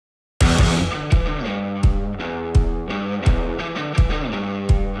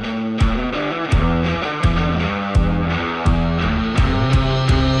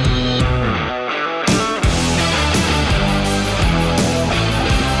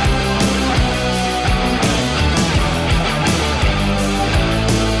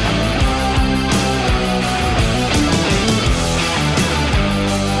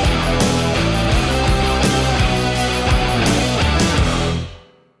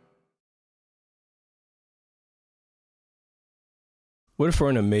What if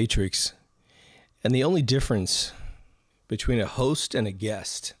we're in a matrix and the only difference between a host and a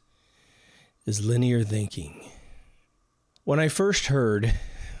guest is linear thinking? When I first heard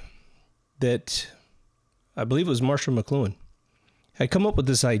that, I believe it was Marshall McLuhan, had come up with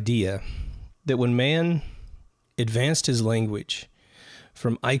this idea that when man advanced his language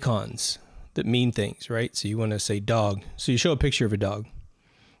from icons that mean things, right? So you want to say dog, so you show a picture of a dog.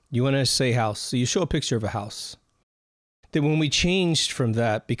 You want to say house, so you show a picture of a house. That when we changed from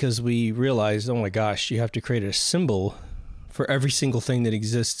that, because we realized, oh my gosh, you have to create a symbol for every single thing that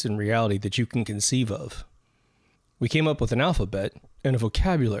exists in reality that you can conceive of, we came up with an alphabet and a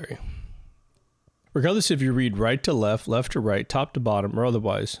vocabulary. Regardless if you read right to left, left to right, top to bottom, or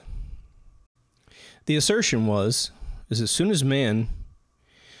otherwise, the assertion is as soon as man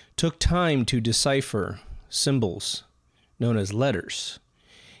took time to decipher symbols known as letters,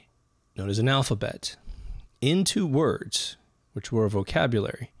 known as an alphabet, into words, which were a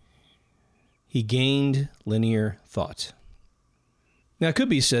vocabulary, he gained linear thought. Now, it could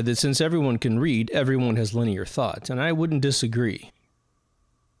be said that since everyone can read, everyone has linear thought, and I wouldn't disagree.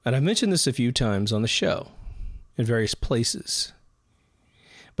 And I've mentioned this a few times on the show, in various places.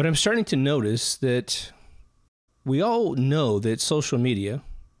 But I'm starting to notice that we all know that social media,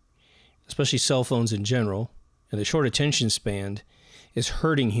 especially cell phones in general, and the short attention span, is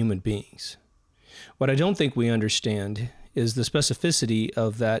hurting human beings. What I don't think we understand is the specificity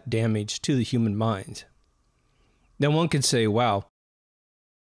of that damage to the human mind. Now, one could say, wow,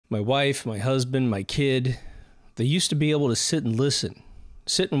 my wife, my husband, my kid, they used to be able to sit and listen,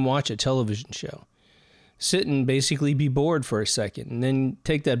 sit and watch a television show, sit and basically be bored for a second, and then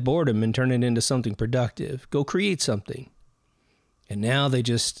take that boredom and turn it into something productive, go create something. And now they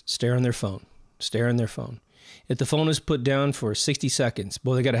just stare on their phone, stare on their phone. If the phone is put down for 60 seconds,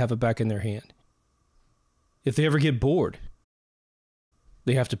 boy, they got to have it back in their hand. If they ever get bored,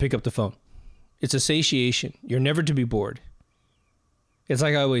 they have to pick up the phone. It's a satiation. You're never to be bored. It's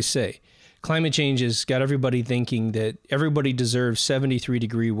like I always say, climate change has got everybody thinking that everybody deserves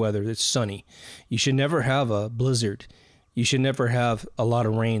 73-degree weather that's sunny. You should never have a blizzard. You should never have a lot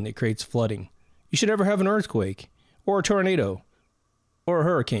of rain that creates flooding. You should never have an earthquake or a tornado or a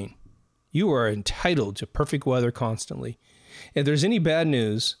hurricane. You are entitled to perfect weather constantly. If there's any bad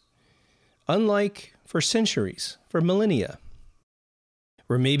news, unlike for centuries, for millennia,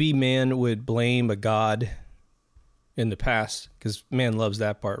 where maybe man would blame a god in the past, because man loves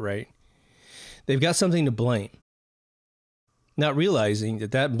that part, right? They've got something to blame, not realizing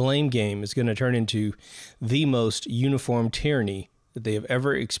that that blame game is going to turn into the most uniform tyranny that they have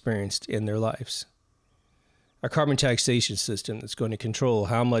ever experienced in their lives. A carbon taxation system that's going to control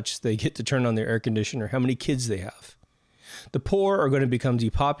how much they get to turn on their air conditioner, how many kids they have. The poor are going to become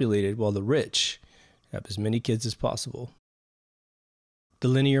depopulated while the rich have as many kids as possible. The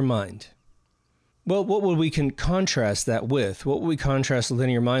linear mind. Well, what would we contrast that with? What would we contrast the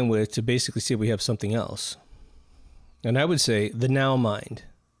linear mind with to basically see if we have something else? And I would say the now mind.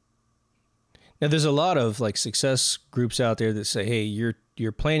 Now, there's a lot of like success groups out there that say, hey,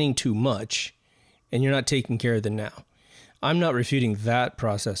 you're planning too much and you're not taking care of the now. I'm not refuting that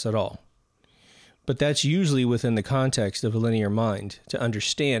process at all. But that's usually within the context of a linear mind to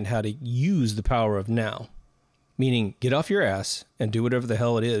understand how to use the power of now. Meaning, get off your ass and do whatever the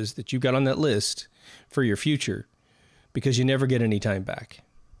hell it is that you've got on that list for your future, because you never get any time back,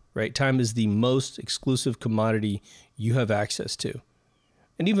 right? Time is the most exclusive commodity you have access to.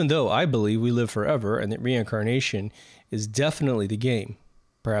 And even though I believe we live forever and that reincarnation is definitely the game,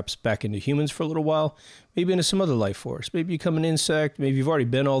 perhaps back into humans for a little while, maybe into some other life force. Maybe you become an insect. Maybe you've already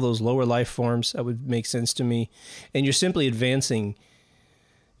been all those lower life forms. That would make sense to me. And you're simply advancing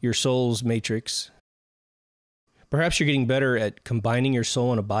your soul's matrix. Perhaps you're getting better at combining your soul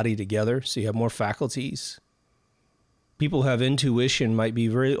and a body together so you have more faculties. People who have intuition might be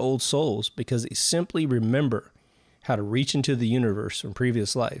very old souls because they simply remember how to reach into the universe from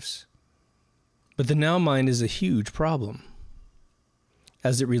previous lives. But the now mind is a huge problem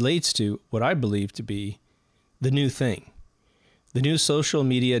as it relates to what I believe to be the new thing, the new social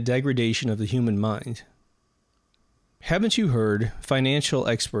media degradation of the human mind. Haven't you heard financial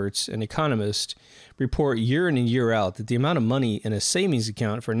experts and economists report year in and year out that the amount of money in a savings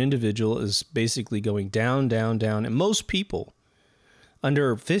account for an individual is basically going down, down, down, and most people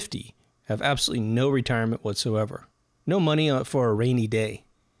under 50 have absolutely no retirement whatsoever. No money for a rainy day.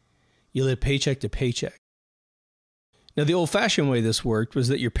 You live paycheck to paycheck. Now, the old-fashioned way this worked was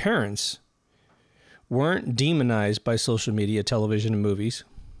that your parents weren't demonized by social media, television, and movies,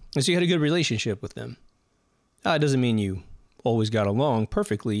 and so you had a good relationship with them. It doesn't mean you always got along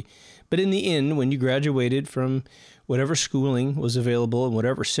perfectly. But in the end, when you graduated from whatever schooling was available in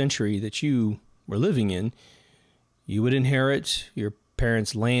whatever century that you were living in, you would inherit your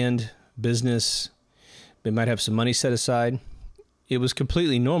parents' land, business. They might have some money set aside. It was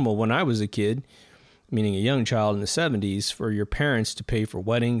completely normal when I was a kid, meaning a young child in the 70s, for your parents to pay for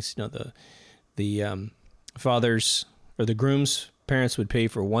weddings. You know, the father's or the groom's parents would pay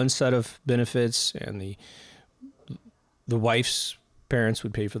for one set of benefits, and the wife's parents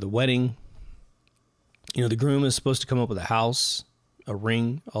would pay for the wedding. You know, the groom is supposed to come up with a house, a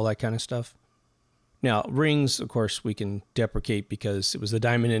ring, all that kind of stuff. Now, rings, of course, we can deprecate because it was the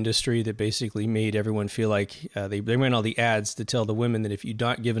diamond industry that basically made everyone feel like they ran all the ads to tell the women that if you're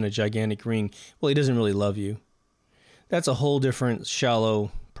not given a gigantic ring, well, he doesn't really love you. That's a whole different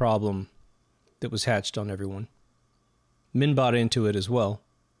shallow problem that was hatched on everyone. Men bought into it as well.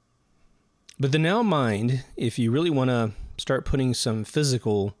 But the now mind, if you really want to start putting some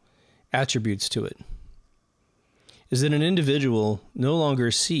physical attributes to it, is that an individual no longer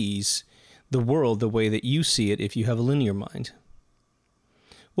sees the world the way that you see it if you have a linear mind.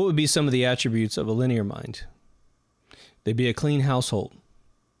 What would be some of the attributes of a linear mind? They'd be a clean household,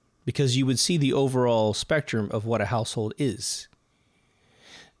 because you would see the overall spectrum of what a household is.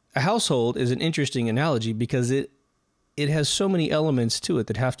 A household is an interesting analogy because it has so many elements to it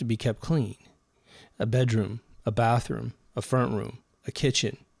that have to be kept clean. A bedroom, a bathroom, a front room, a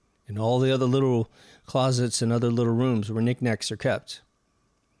kitchen, and all the other little closets and other little rooms where knickknacks are kept.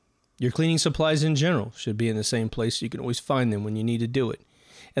 Your cleaning supplies in general should be in the same place so you can always find them when you need to do it.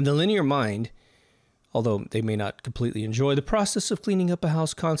 And the linear mind, although they may not completely enjoy the process of cleaning up a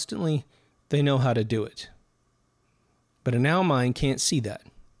house constantly, they know how to do it. But a now mind can't see that.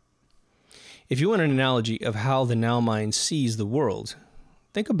 If you want an analogy of how the now mind sees the world,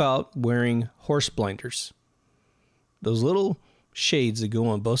 think about wearing horse blinders. Those little shades that go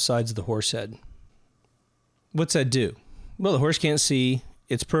on both sides of the horse head. What's that do? Well, the horse can't see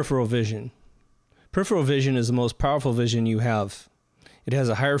its peripheral vision. Peripheral vision is the most powerful vision you have. It has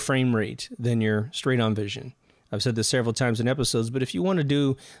a higher frame rate than your straight-on vision. I've said this several times in episodes, but if you want to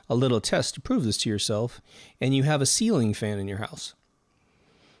do a little test to prove this to yourself, and you have a ceiling fan in your house,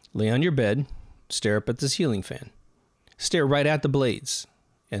 lay on your bed, stare up at the ceiling fan. Stare right at the blades,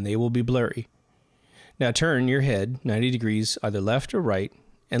 and they will be blurry. Now turn your head 90 degrees either left or right,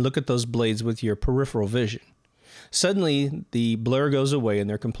 and look at those blades with your peripheral vision. Suddenly, the blur goes away and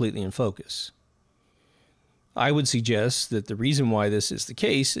they're completely in focus. I would suggest that the reason why this is the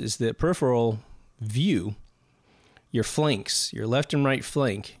case is that peripheral view, your flanks, your left and right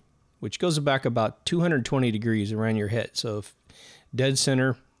flank, which goes back about 220 degrees around your head. So if dead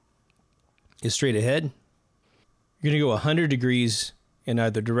center is straight ahead, you're going to go 100 degrees in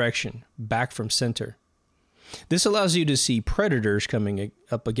either direction, back from center. This allows you to see predators coming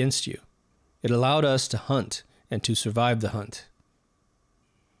up against you. It allowed us to hunt and to survive the hunt.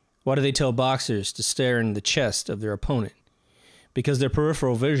 Why do they tell boxers to stare in the chest of their opponent? Because their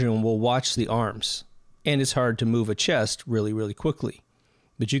peripheral vision will watch the arms. And it's hard to move a chest really, really quickly.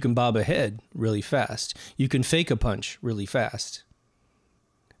 But you can bob a head really fast. You can fake a punch really fast.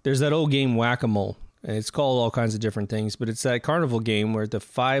 There's that old game Whack-A-Mole, and it's called all kinds of different things, but it's that carnival game where the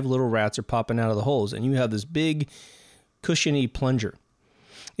 5 little rats are popping out of the holes, and you have this big, cushiony plunger.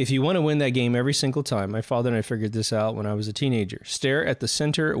 If you want to win that game every single time, my father and I figured this out when I was a teenager. Stare at the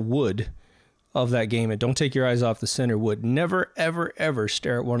center wood of that game and don't take your eyes off the center wood. Never, ever, ever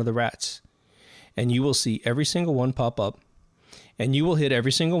stare at one of the rats. And you will see every single one pop up, and you will hit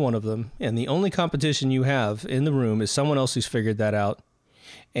every single one of them. And the only competition you have in the room is someone else who's figured that out,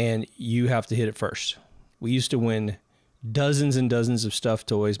 and you have to hit it first. We used to win dozens and dozens of stuffed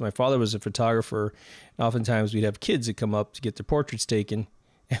toys. My father was a photographer, and oftentimes we'd have kids that come up to get their portraits taken.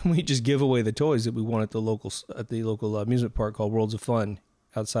 And we just give away the toys that we won at the local amusement park called Worlds of Fun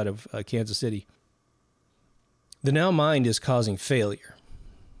outside of Kansas City. The now mind is causing failure.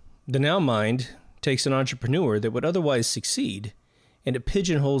 The now mind takes an entrepreneur that would otherwise succeed, and it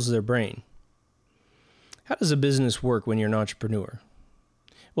pigeonholes their brain. How does a business work when you're an entrepreneur?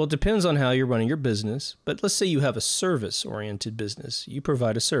 Well, it depends on how you're running your business, but let's say you have a service-oriented business. You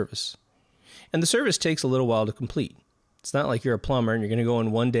provide a service, and the service takes a little while to complete. It's not like you're a plumber and you're going to go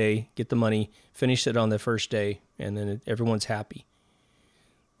in one day, get the money, finish it on the first day, and then everyone's happy.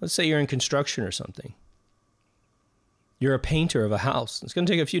 Let's say you're in construction or something. You're a painter of a house. It's going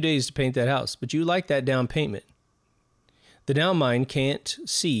to take a few days to paint that house, but you like that down payment. The now mind can't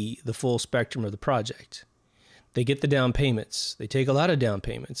see the full spectrum of the project. They get the down payments. They take a lot of down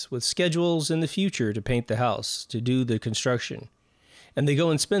payments with schedules in the future to paint the house, to do the construction, and they go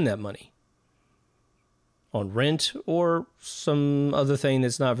and spend that money. on rent or some other thing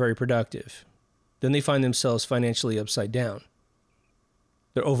that's not very productive. Then they find themselves financially upside down.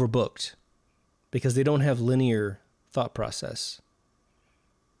 They're overbooked because they don't have linear thought process.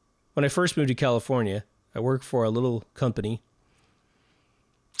 When I first moved to California, I worked for a little company,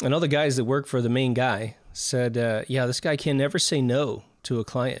 and all the guys that worked for the main guy said, yeah, this guy can never say no to a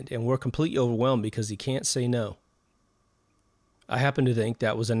client, and we're completely overwhelmed because he can't say no. I happen to think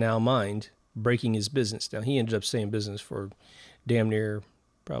that was a now mind breaking his business. Now, he ended up staying in business for damn near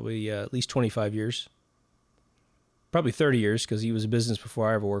probably at least 25 years. Probably 30 years because he was in business before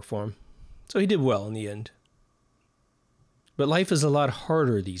I ever worked for him. So he did well in the end. But life is a lot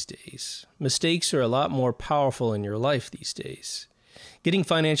harder these days. Mistakes are a lot more powerful in your life these days. Getting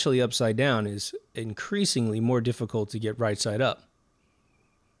financially upside down is increasingly more difficult to get right side up.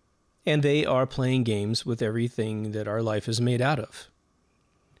 And they are playing games with everything that our life is made out of.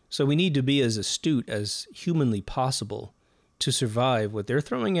 So we need to be as astute as humanly possible to survive what they're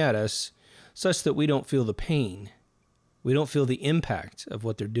throwing at us, such that we don't feel the pain. We don't feel the impact of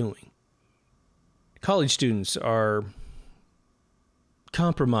what they're doing. College students are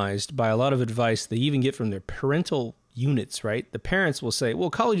compromised by a lot of advice they even get from their parental units, right? The parents will say, well,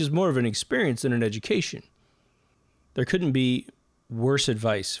 college is more of an experience than an education. There couldn't be worse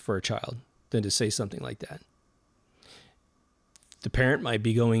advice for a child than to say something like that. The parent might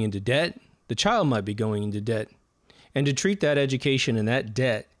be going into debt. The child might be going into debt. And to treat that education and that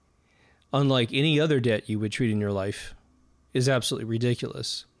debt unlike any other debt you would treat in your life is absolutely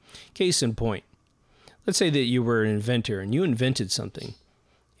ridiculous. Case in point, let's say that you were an inventor and you invented something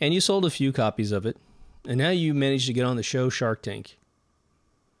and you sold a few copies of it, and now you managed to get on the show Shark Tank.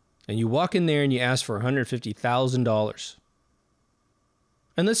 And you walk in there and you ask for $150,000.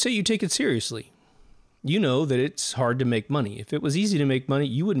 And let's say you take it seriously. You know that it's hard to make money. If it was easy to make money,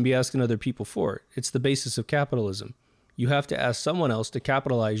 you wouldn't be asking other people for it. It's the basis of capitalism. You have to ask someone else to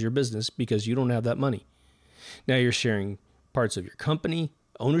capitalize your business because you don't have that money. Now you're sharing parts of your company,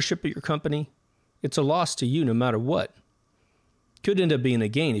 ownership of your company. It's a loss to you no matter what. Could end up being a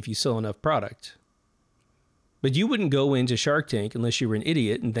gain if you sell enough product. But you wouldn't go into Shark Tank unless you were an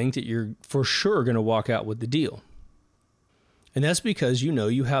idiot and think that you're for sure going to walk out with the deal. And that's because you know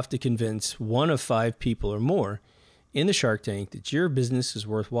you have to convince 1 of 5 people or more in the Shark Tank that your business is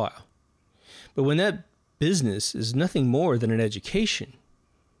worthwhile. But when that business is nothing more than an education,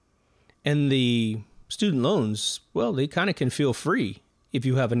 and the student loans, well, they kind of can feel free if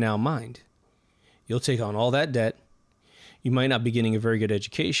you have a now mind. You'll take on all that debt. You might not be getting a very good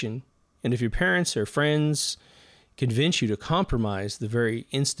education. And if your parents or friends convince you to compromise the very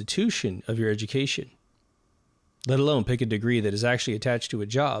institution of your education, let alone pick a degree that is actually attached to a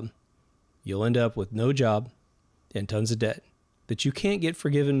job, you'll end up with no job and tons of debt that you can't get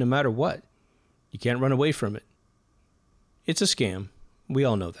forgiven no matter what. You can't run away from it. It's a scam. We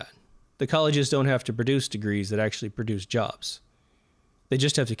all know that. The colleges don't have to produce degrees that actually produce jobs. They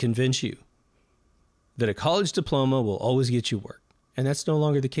just have to convince you that a college diploma will always get you work. And that's no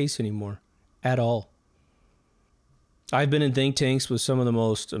longer the case anymore, at all. I've been in think tanks with some of the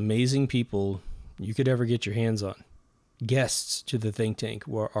most amazing people you could ever get your hands on. Guests to the think tank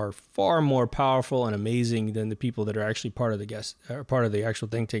are far more powerful and amazing than the people that are actually part of the actual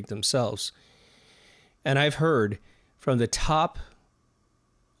think tank themselves. And I've heard from the top,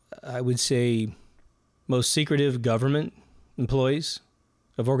 I would say, most secretive government employees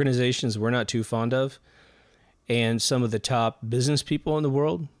of organizations we're not too fond of, and some of the top business people in the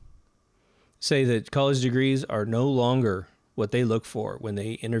world say that college degrees are no longer what they look for when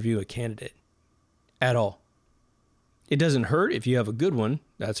they interview a candidate at all. It doesn't hurt if you have a good one,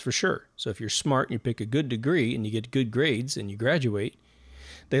 that's for sure. So if you're smart and you pick a good degree and you get good grades and you graduate,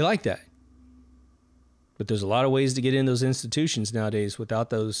 they like that. But there's a lot of ways to get in those institutions nowadays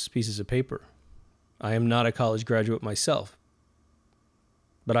without those pieces of paper. I am not a college graduate myself,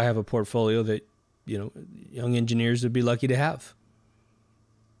 but I have a portfolio that, young engineers would be lucky to have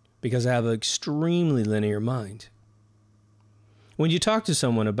because I have an extremely linear mind. When you talk to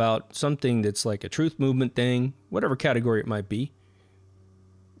someone about something that's like a truth movement thing, whatever category it might be,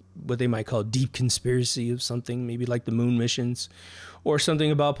 what they might call deep conspiracy of something, maybe like the moon missions, or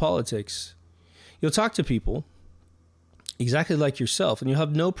something about politics, you'll talk to people exactly like yourself, and you'll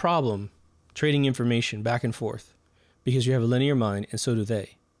have no problem trading information back and forth because you have a linear mind, and so do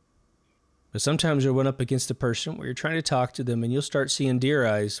they. But sometimes you'll run up against a person where you're trying to talk to them, and you'll start seeing deer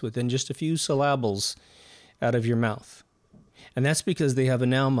eyes within just a few syllables out of your mouth. And that's because they have a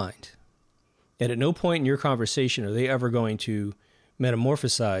now mind. And at no point in your conversation are they ever going to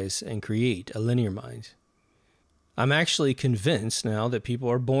metamorphosize and create a linear mind. I'm actually convinced now that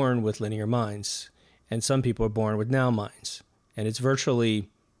people are born with linear minds, and some people are born with now minds. And it's virtually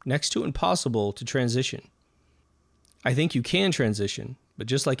next to impossible to transition. I think you can transition, but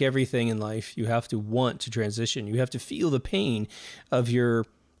just like everything in life, you have to want to transition. You have to feel the pain of your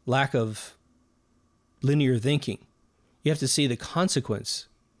lack of linear thinking. You have to see the consequence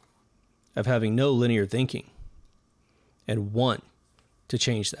of having no linear thinking and want to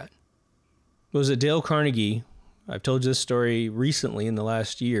change that. It was Dale Carnegie. I've told you this story recently in the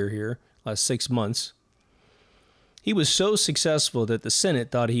last year here, last 6 months. He was so successful that the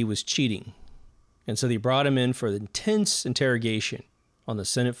Senate thought he was cheating. And so they brought him in for an intense interrogation on the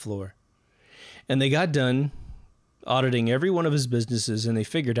Senate floor. And they got done auditing every one of his businesses, and they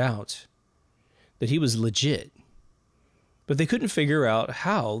figured out that he was legit. But they couldn't figure out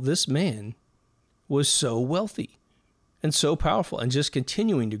how this man was so wealthy and so powerful and just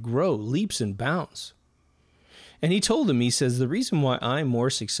continuing to grow leaps and bounds. And he told them, he says, the reason why I'm more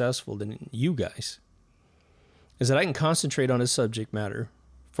successful than you guys is that I can concentrate on a subject matter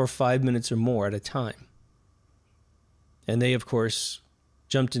for 5 minutes or more at a time. And they, of course,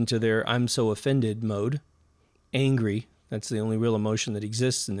 jumped into their I'm so offended mode, angry. That's the only real emotion that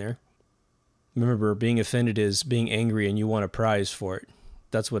exists in there. Remember, being offended is being angry and you want a prize for it.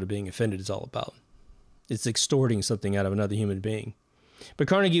 That's what being offended is all about. It's extorting something out of another human being. But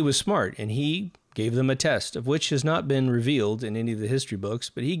Carnegie was smart, and he gave them a test, of which has not been revealed in any of the history books,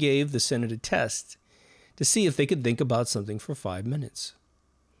 but he gave the Senate a test to see if they could think about something for 5 minutes.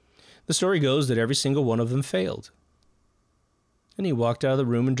 The story goes that every single one of them failed. And he walked out of the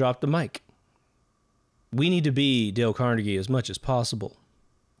room and dropped the mic. We need to be Dale Carnegie as much as possible.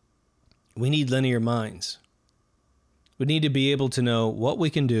 We need linear minds. We need to be able to know what we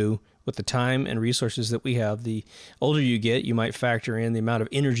can do with the time and resources that we have. The older you get, you might factor in the amount of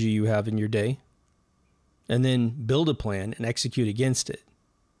energy you have in your day, and then build a plan and execute against it.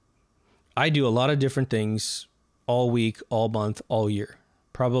 I do a lot of different things all week, all month, all year.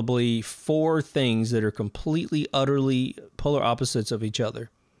 Probably 4 things that are completely, utterly polar opposites of each other.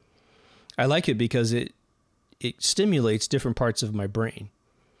 I like it because it stimulates different parts of my brain.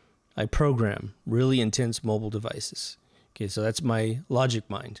 I program really intense mobile devices. Okay, so that's my logic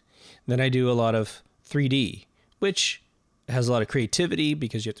mind. Then I do a lot of 3D, which has a lot of creativity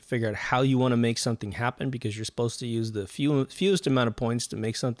because you have to figure out how you want to make something happen because you're supposed to use the fewest amount of points to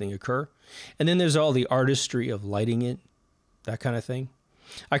make something occur. And then there's all the artistry of lighting it, that kind of thing.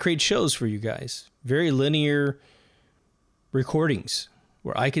 I create shows for you guys, very linear recordings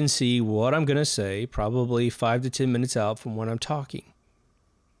where I can see what I'm going to say probably 5 to 10 minutes out from when I'm talking.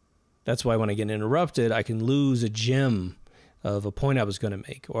 That's why when I get interrupted, I can lose a gem of a point I was going to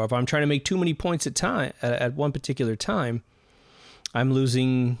make. Or if I'm trying to make too many points at one particular time, I'm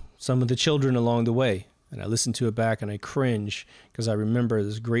losing some of the children along the way. And I listen to it back and I cringe because I remember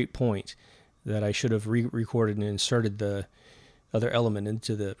this great point that I should have re-recorded and inserted the other element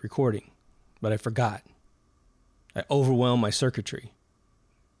into the recording. But I forgot. I overwhelm my circuitry.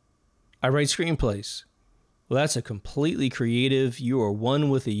 I write screenplays. Well, that's a completely creative, you are one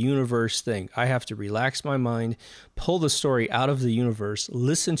with the universe thing. I have to relax my mind, pull the story out of the universe,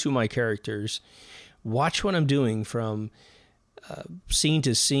 listen to my characters, watch what I'm doing from scene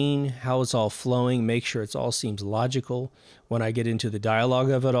to scene, how it's all flowing, make sure it all seems logical. When I get into the dialogue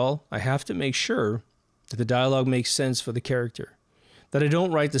of it all, I have to make sure that the dialogue makes sense for the character. That I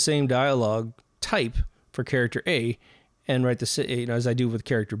don't write the same dialogue type for character A and write as I do with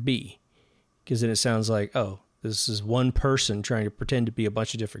character B. Because then it sounds like, oh, this is one person trying to pretend to be a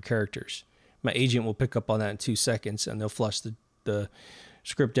bunch of different characters. My agent will pick up on that in 2 seconds, and they'll flush the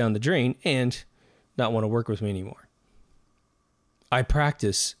script down the drain and not want to work with me anymore. I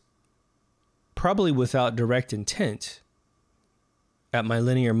practice, probably without direct intent, at my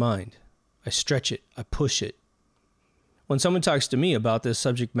linear mind. I stretch it. I push it. When someone talks to me about this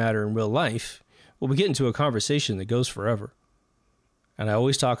subject matter in real life, well, we get into a conversation that goes forever. And I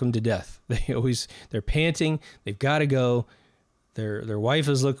always talk them to death. They're panting. They've got to go. Their wife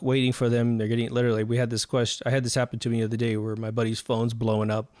is waiting for them. They're getting literally. We had this question. I had this happen to me the other day where my buddy's phone's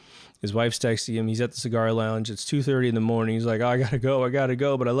blowing up. His wife's texting him. He's at the cigar lounge. It's 2:30 in the morning. He's like, oh, I gotta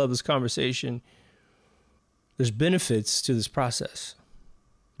go. But I love this conversation. There's benefits to this process,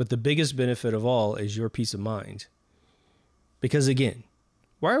 but the biggest benefit of all is your peace of mind. Because again,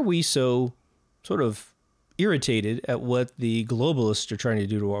 why are we so sort of irritated at what the globalists are trying to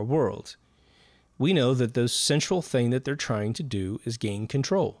do to our world? We know that the central thing that they're trying to do is gain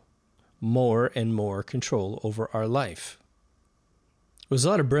control, more and more control over our life. There's a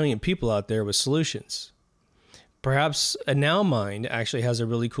lot of brilliant people out there with solutions. Perhaps a now mind actually has a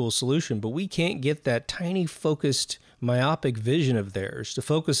really cool solution, but we can't get that tiny focused myopic vision of theirs to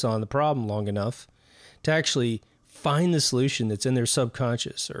focus on the problem long enough to actually find the solution that's in their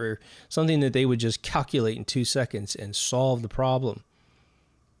subconscious, or something that they would just calculate in 2 seconds and solve the problem,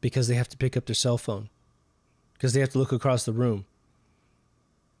 because they have to pick up their cell phone, because they have to look across the room.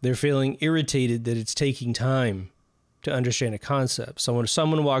 They're feeling irritated that it's taking time to understand a concept. So when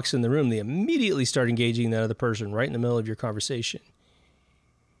someone walks in the room, they immediately start engaging that other person right in the middle of your conversation.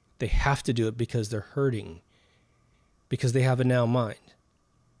 They have to do it because they're hurting, because they have a now mind.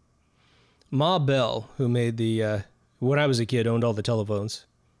 Ma Bell, who made the, when I was a kid, owned all the telephones.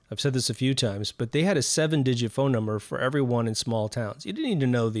 I've said this a few times, but they had a 7-digit phone number for everyone in small towns. You didn't need to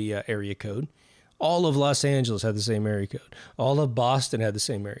know the area code. All of Los Angeles had the same area code. All of Boston had the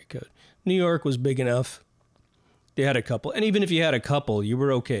same area code. New York was big enough. They had a couple. And even if you had a couple, you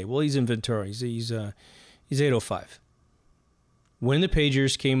were okay. Well, he's in Ventura. He's 805. When the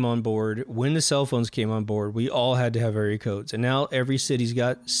pagers came on board, when the cell phones came on board, we all had to have area codes. And now every city's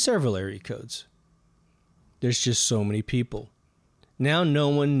got several area codes. There's just so many people. Now no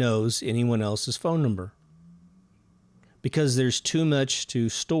one knows anyone else's phone number, because there's too much to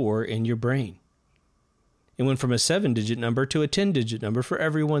store in your brain. It went from a 7-digit number to a 10-digit number for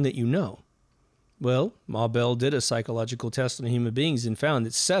everyone that you know. Well, Ma Bell did a psychological test on human beings and found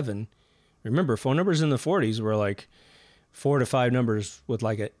that 7, remember, phone numbers in the 40s were like 4 to 5 numbers with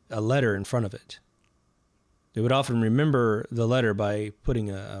like a letter in front of it. They would often remember the letter by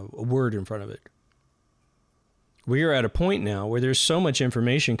putting a word in front of it. We are at a point now where there's so much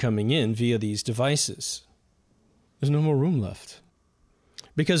information coming in via these devices. There's no more room left.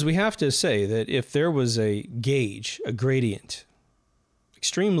 Because we have to say that if there was a gauge, a gradient,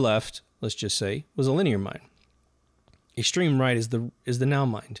 extreme left, let's just say, was a linear mind. Extreme right is the now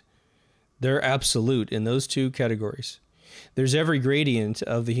mind. They're absolute in those two categories. There's every gradient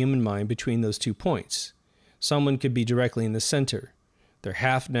of the human mind between those 2 points. Someone could be directly in the center. They're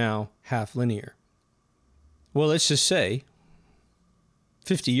half now, half linear. Well, let's just say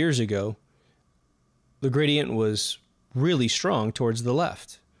 50 years ago, the gradient was really strong towards the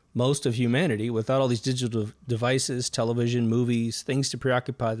left. Most of humanity, without all these digital devices, television, movies, things to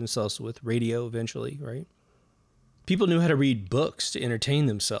preoccupy themselves with, radio eventually, right? People knew how to read books to entertain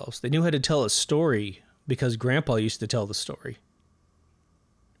themselves. They knew how to tell a story because Grandpa used to tell the story.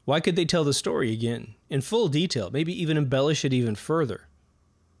 Why could they tell the story again in full detail, maybe even embellish it even further?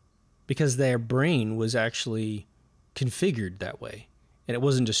 Because their brain was actually configured that way, and it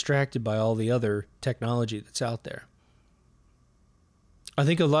wasn't distracted by all the other technology that's out there. I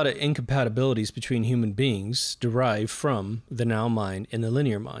think a lot of incompatibilities between human beings derive from the now mind and the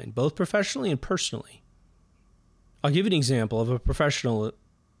linear mind, both professionally and personally. I'll give you an example of a professional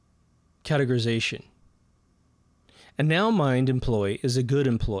categorization. A now mind employee is a good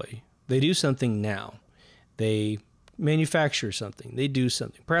employee. They do something now. They manufacture something. They do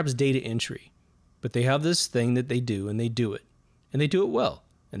something, perhaps data entry. But they have this thing that they do, and they do it. And they do it well.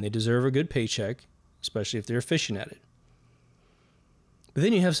 And they deserve a good paycheck, especially if they're efficient at it. But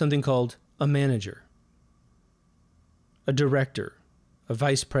then you have something called a manager, a director, a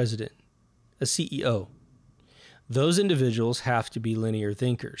vice president, a CEO. Those individuals have to be linear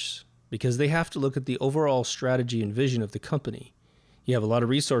thinkers because they have to look at the overall strategy and vision of the company. You have a lot of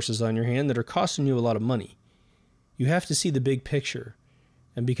resources on your hand that are costing you a lot of money. You have to see the big picture.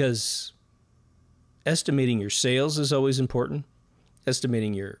 And because estimating your sales is always important,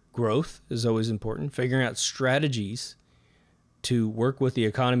 estimating your growth is always important, figuring out strategies to work with the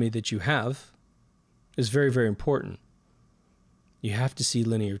economy that you have is very, very important. You have to see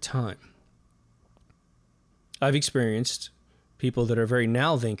linear time. I've experienced people that are very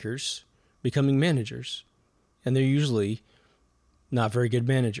now thinkers becoming managers, and they're usually not very good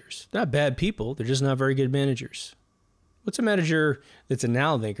managers. Not bad people, they're just not very good managers. What's a manager that's a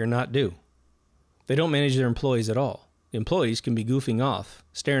now thinker not do? They don't manage their employees at all. The employees can be goofing off,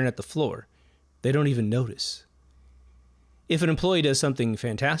 staring at the floor. They don't even notice. If an employee does something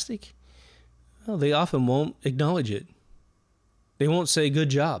fantastic, well, they often won't acknowledge it. They won't say good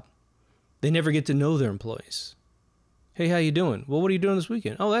job. They never get to know their employees. Hey, how you doing? Well, what are you doing this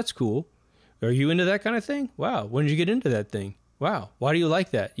weekend? Oh, that's cool. Are you into that kind of thing? Wow, when did you get into that thing? Wow, why do you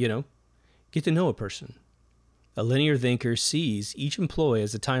like that? You know, get to know a person. A linear thinker sees each employee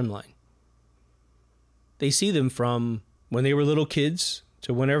as a timeline. They see them from when they were little kids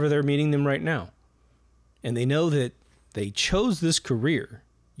to whenever they're meeting them right now. And they know that they chose this career,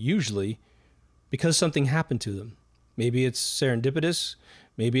 usually, because something happened to them. Maybe it's serendipitous,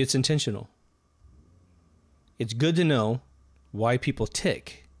 maybe it's intentional. It's good to know why people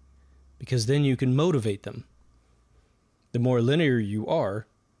tick, because then you can motivate them. The more linear you are,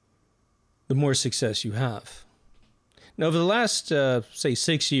 the more success you have. Now, over the last, say,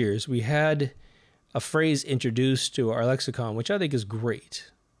 6 years, we had a phrase introduced to our lexicon, which I think is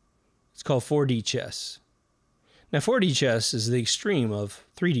great. It's called 4D chess. Now, 4D chess is the extreme of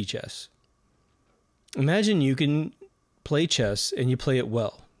 3D chess. Imagine you can play chess and you play it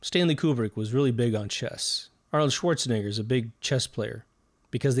well. Stanley Kubrick was really big on chess. Arnold Schwarzenegger is a big chess player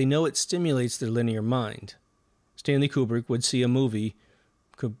because they know it stimulates their linear mind. Stanley Kubrick would see a movie,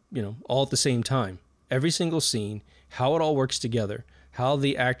 all at the same time. Every single scene, how it all works together, how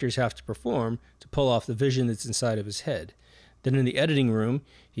the actors have to perform to pull off the vision that's inside of his head. Then in the editing room,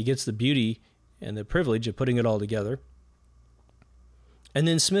 he gets the beauty and the privilege of putting it all together, and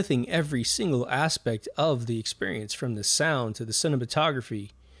then smithing every single aspect of the experience, from the sound to the cinematography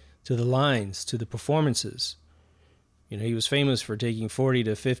to the lines to the performances. He was famous for taking 40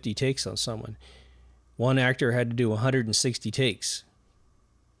 to 50 takes on someone. One actor had to do 160 takes.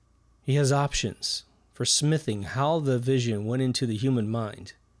 He has options for smithing how the vision went into the human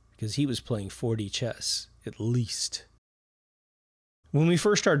mind because he was playing 4D chess, at least. When we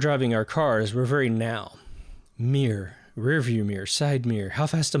first start driving our cars, we're very now. Mirror, rear view mirror, side mirror. How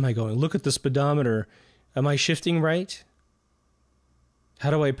fast am I going? Look at the speedometer. Am I shifting right? How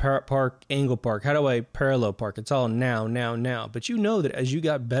do I park, angle park? How do I parallel park? It's all now, now, now. But you know that as you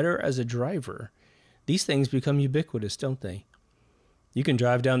got better as a driver, these things become ubiquitous, don't they? You can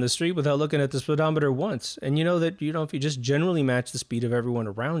drive down the street without looking at the speedometer once. And you know that, if you just generally match the speed of everyone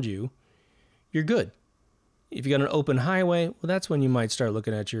around you, you're good. If you got an open highway, well, that's when you might start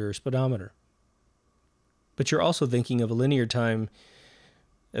looking at your speedometer. But you're also thinking of a linear time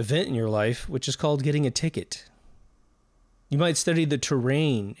event in your life, which is called getting a ticket. You might study the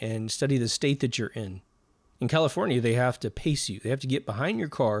terrain and study the state that you're in. In California, they have to pace you. They have to get behind your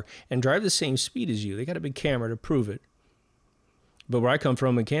car and drive the same speed as you. They got a big camera to prove it. But where I come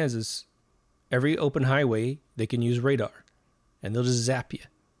from in Kansas, every open highway, they can use radar, and they'll just zap you.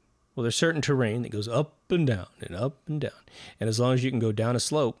 Well, there's certain terrain that goes up and down and up and down. And as long as you can go down a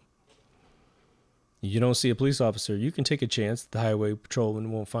slope, you don't see a police officer, you can take a chance the highway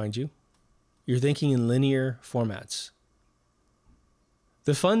patrolman won't find you. You're thinking in linear formats.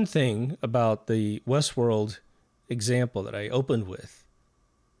 The fun thing about the Westworld example that I opened with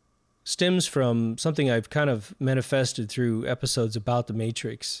stems from something I've kind of manifested through episodes about the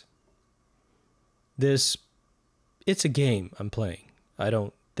Matrix. It's a game I'm playing. I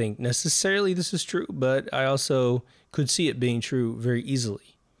don't think necessarily this is true, but I also could see it being true very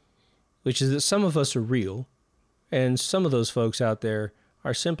easily, which is that some of us are real, and some of those folks out there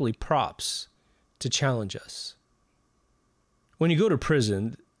are simply props to challenge us. When you go to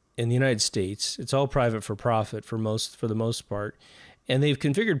prison in the United States, it's all private for profit for the most part, and they've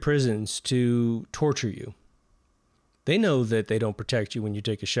configured prisons to torture you. They know that they don't protect you when you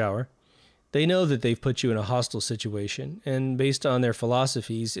take a shower. They know that they've put you in a hostile situation, and based on their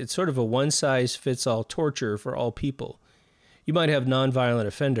philosophies, it's sort of a one-size-fits-all torture for all people. You might have nonviolent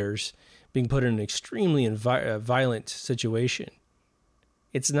offenders being put in an extremely violent situation.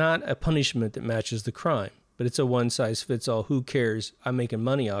 It's not a punishment that matches the crime, but it's a one-size-fits-all. Who cares? I'm making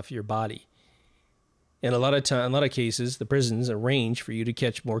money off your body. In a lot of cases, the prisons arrange for you to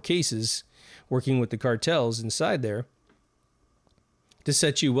catch more cases working with the cartels inside there to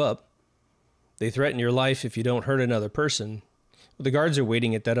set you up. They threaten your life if you don't hurt another person. Well, the guards are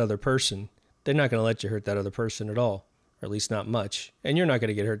waiting at that other person. They're not going to let you hurt that other person at all, or at least not much. And you're not going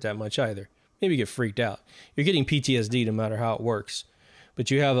to get hurt that much either. Maybe get freaked out. You're getting PTSD no matter how it works.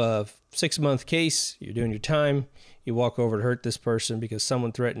 But you have a 6-month case. You're doing your time. You walk over to hurt this person because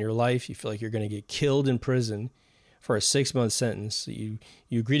someone threatened your life. You feel like you're going to get killed in prison for a 6-month sentence. You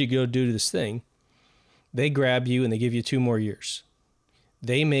agree to go do this thing. They grab you and they give you 2 more years.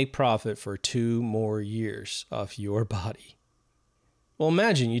 They make profit for 2 more years off your body. Well,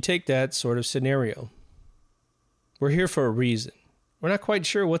 imagine you take that sort of scenario. We're here for a reason. We're not quite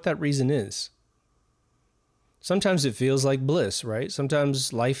sure what that reason is. Sometimes it feels like bliss, right?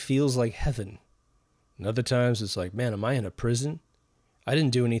 Sometimes life feels like heaven. And other times it's like, man, am I in a prison? I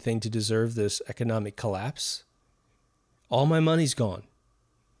didn't do anything to deserve this economic collapse. All my money's gone.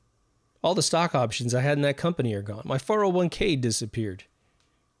 All the stock options I had in that company are gone. My 401k disappeared.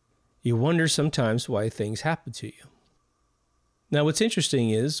 You wonder sometimes why things happen to you. Now, what's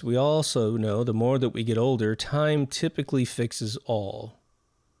interesting is we also know the more that we get older, time typically fixes all.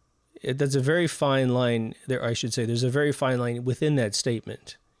 That's a very fine line there. I should say there's a very fine line within that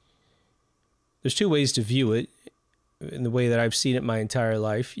statement. There's 2 ways to view it in the way that I've seen it my entire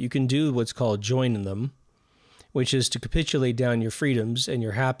life. You can do what's called join them, which is to capitulate down your freedoms and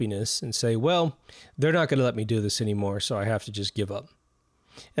your happiness and say, well, they're not going to let me do this anymore, so I have to just give up.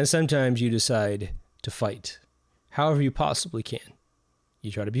 And sometimes you decide to fight, however you possibly can.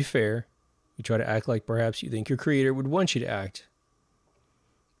 You try to be fair. You try to act like perhaps you think your creator would want you to act.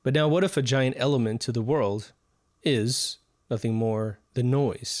 But now what if a giant element to the world is nothing more than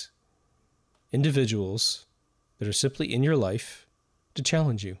noise? Individuals that are simply in your life to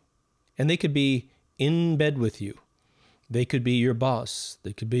challenge you. And they could be in bed with you. They could be your boss.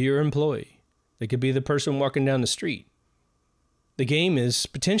 They could be your employee. They could be the person walking down the street. The game is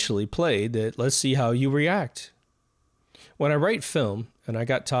potentially played that let's see how you react. When I write film, and I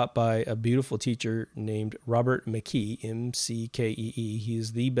got taught by a beautiful teacher named Robert McKee, M-C-K-E-E. He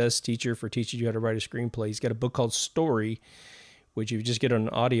is the best teacher for teaching you how to write a screenplay. He's got a book called Story, which if you just get on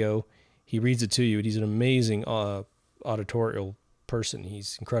audio, he reads it to you. He's an amazing auditorial person.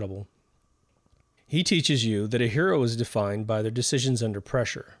 He's incredible. He teaches you that a hero is defined by their decisions under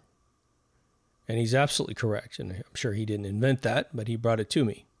pressure. And he's absolutely correct. And I'm sure he didn't invent that, but he brought it to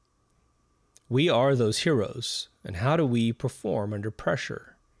me. We are those heroes. And how do we perform under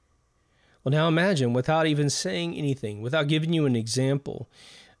pressure? Well, now imagine, without even saying anything, without giving you an example,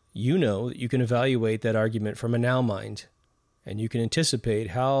 you know that you can evaluate that argument from a now mind. And you can anticipate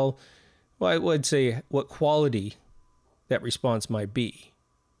how, well, I would say, what quality that response might be.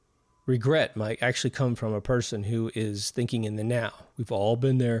 Regret might actually come from a person who is thinking in the now. We've all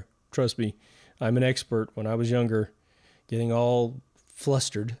been there. Trust me. I'm an expert. When I was younger, getting all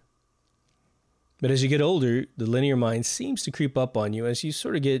flustered. But as you get older, the linear mind seems to creep up on you as you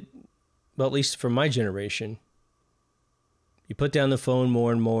sort of get, well, at least for my generation, you put down the phone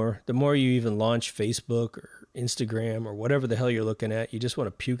more and more. The more you even launch Facebook or Instagram or whatever the hell you're looking at, you just want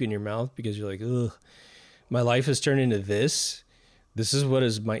to puke in your mouth because you're like, ugh, my life has turned into this. This is what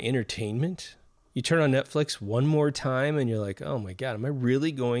is my entertainment. You turn on Netflix one more time and you're like, oh my God, am I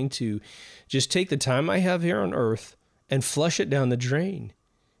really going to just take the time I have here on Earth and flush it down the drain?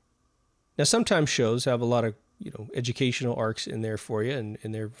 Now, sometimes shows have a lot of, educational arcs in there for you,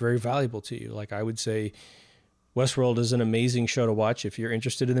 and they're very valuable to you. Like I would say, Westworld is an amazing show to watch if you're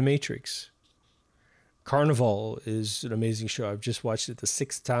interested in The Matrix. Carnival is an amazing show. I've just watched it the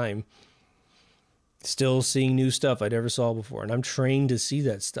 6th time. Still seeing new stuff I never saw before, and I'm trained to see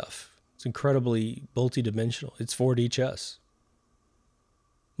that stuff. It's incredibly multidimensional. It's 4D chess.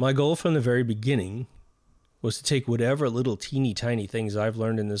 My goal from the very beginning was to take whatever little teeny tiny things I've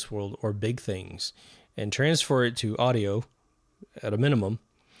learned in this world, or big things, and transfer it to audio at a minimum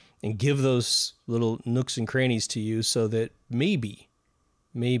and give those little nooks and crannies to you so that maybe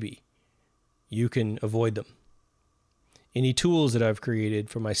you can avoid them. Any tools that I've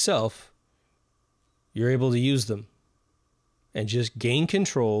created for myself, you're able to use them and just gain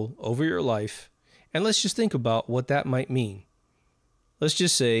control over your life. And let's just think about what that might mean. Let's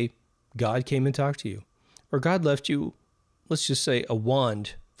just say God came and talked to you, or God left you, let's just say, a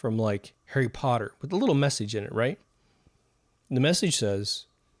wand from like Harry Potter with a little message in it, right? And the message says,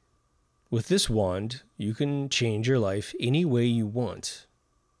 with this wand, you can change your life any way you want.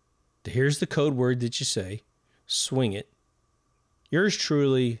 Here's the code word that you say, swing it. Yours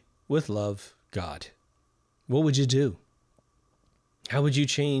truly, with love, God. What would you do? How would you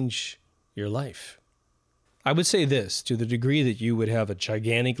change your life? I would say this, to the degree that you would have a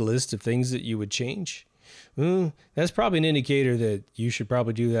gigantic list of things that you would change. That's probably an indicator that you should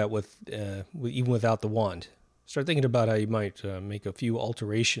probably do that with even without the wand. Start thinking about how you might make a few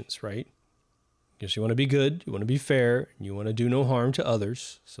alterations, right? Because you want to be good, you want to be fair, and you want to do no harm to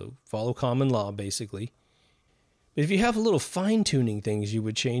others. So follow common law, basically. But if you have little fine-tuning things you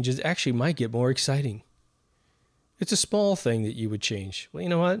would change, it actually might get more exciting. It's a small thing that you would change. Well, you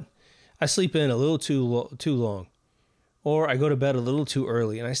know what? I sleep in a little too long. Or I go to bed a little too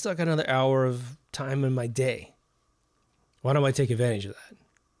early, and I still got another hour of time in my day. Why don't I take advantage of that?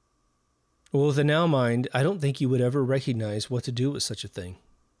 Well, with the now mind, I don't think you would ever recognize what to do with such a thing.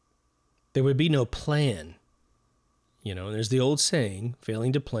 There would be no plan. And there's the old saying,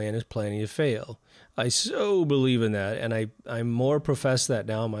 failing to plan is planning to fail. I so believe in that, and I more profess that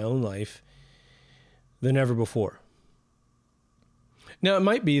now in my own life than ever before. Now, it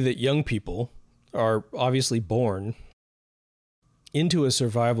might be that young people are obviously born into a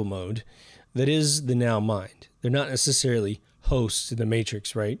survival mode that is the now mind. They're not necessarily hosts in the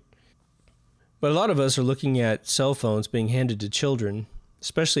Matrix, right? But a lot of us are looking at cell phones being handed to children,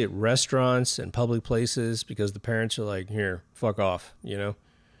 especially at restaurants and public places, because the parents are like, here, fuck off,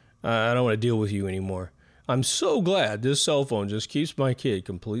 I don't want to deal with you anymore. I'm so glad this cell phone just keeps my kid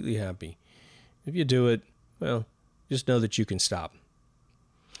completely happy. If you do it, well, just know that you can stop.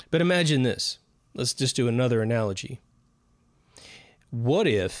 But imagine this. Let's just do another analogy. What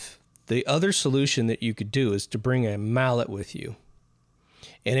if the other solution that you could do is to bring a mallet with you?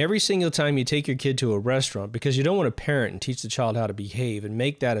 And every single time you take your kid to a restaurant, because you don't want to parent and teach the child how to behave and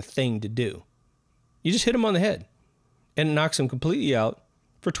make that a thing to do, You just hit them on the head, and it knocks them completely out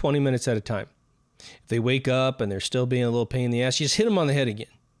for 20 minutes at a time. If they wake up and they're still being a little pain in the ass, you just hit them on the head again.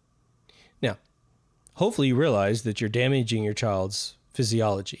 Now, hopefully you realize that you're damaging your child's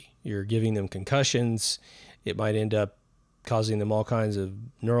physiology. You're giving them concussions. It might end up causing them all kinds of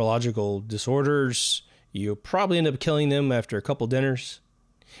neurological disorders. You'll probably end up killing them after a couple dinners.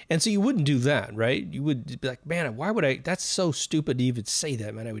 And so you wouldn't do that, right? You would be like, man, why would I? That's so stupid to even say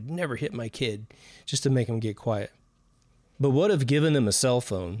that, man. I would never hit my kid just to make them get quiet. But what if giving them a cell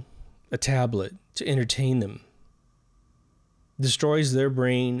phone, a tablet to entertain them, destroys their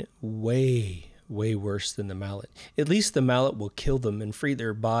brain way, way worse than the mallet? At least the mallet will kill them and free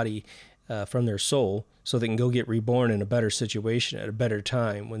their body from their soul so they can go get reborn in a better situation at a better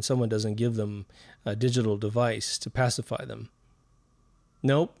time when someone doesn't give them a digital device to pacify them.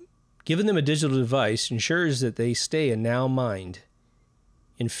 Nope. Giving them a digital device ensures that they stay a now mind,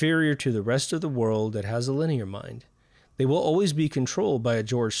 inferior to the rest of the world that has a linear mind. They will always be controlled by a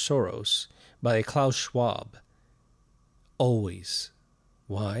George Soros, by a Klaus Schwab. Always.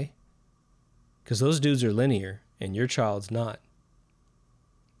 Why? Because those dudes are linear and your child's not.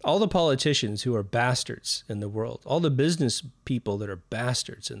 All the politicians who are bastards in the world, all the business people that are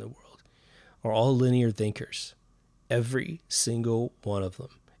bastards in the world, are all linear thinkers. Every single one of them.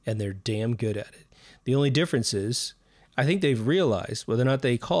 And they're damn good at it. The only difference is, I think they've realized, whether or not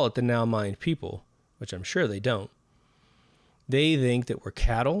they call it the now mind people, which I'm sure they don't, they think that we're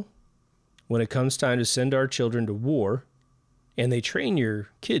cattle when it comes time to send our children to war, and they train your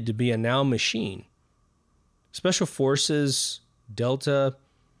kid to be a now machine. Special Forces, Delta,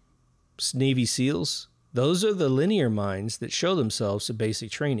 Navy SEALs, those are the linear minds that show themselves to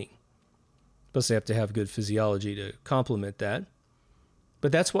basic training. Plus, they have to have good physiology to complement that.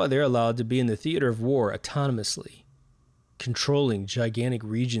 But that's why they're allowed to be in the theater of war autonomously, controlling gigantic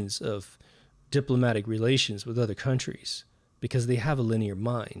regions of diplomatic relations with other countries, because they have a linear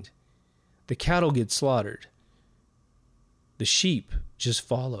mind. The cattle get slaughtered. The sheep just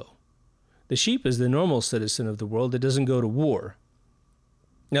follow. The sheep is the normal citizen of the world that doesn't go to war.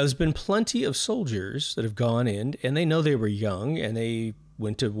 Now, there's been plenty of soldiers that have gone in, and they know they were young, and they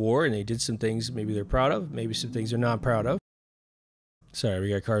went to war, and they did some things maybe they're proud of, maybe some things they're not proud of. Sorry, we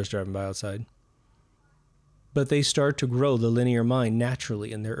got cars driving by outside. But they start to grow the linear mind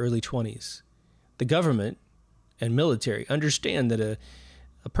naturally in their early 20s. The government and military understand that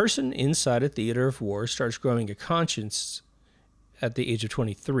a person inside a theater of war starts growing a conscience at the age of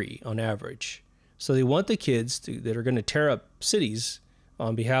 23 on average. So they want the kids that are going to tear up cities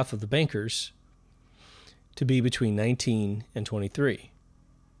on behalf of the bankers to be between 19 and 23.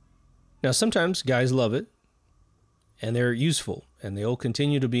 Now, sometimes guys love it, and they're useful, and they'll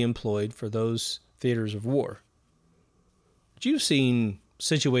continue to be employed for those theaters of war. But you've seen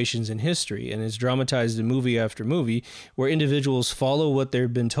situations in history, and it's dramatized in movie after movie, where individuals follow what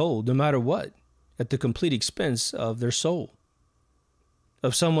they've been told, no matter what, at the complete expense of their soul,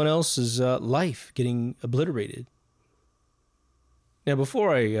 of someone else's life getting obliterated. Now,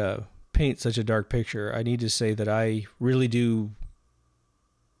 before I paint such a dark picture, I need to say that I really do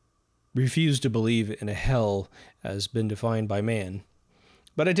refuse to believe in a hell as been defined by man.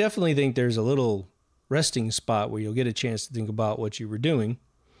 But I definitely think there's a little resting spot where you'll get a chance to think about what you were doing.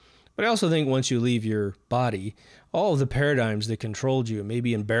 But I also think once you leave your body, all of the paradigms that controlled you and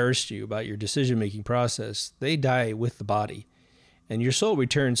maybe embarrassed you about your decision-making process, they die with the body. And your soul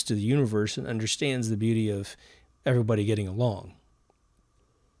returns to the universe and understands the beauty of everybody getting along.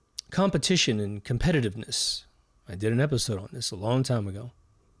 Competition and competitiveness. I did an episode on this a long time ago.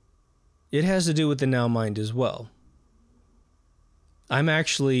 It has to do with the now mind as well. I'm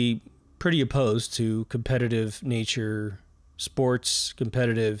actually pretty opposed to competitive nature, sports,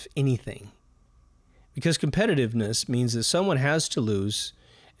 competitive anything. Because competitiveness means that someone has to lose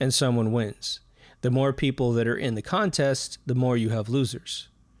and someone wins. The more people that are in the contest, the more you have losers.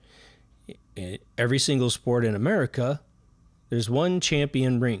 In every single sport in America, there's one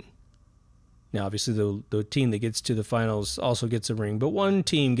champion ring. Now, obviously, the team that gets to the finals also gets a ring, but one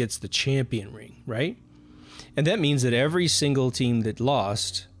team gets the champion ring, right? And that means that every single team that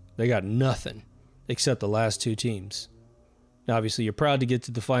lost, they got nothing except the last two teams. Now, obviously, you're proud to get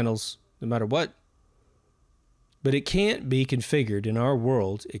to the finals no matter what, but it can't be configured in our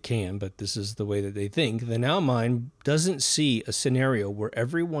world. It can, but this is the way that they think. The now mind doesn't see a scenario where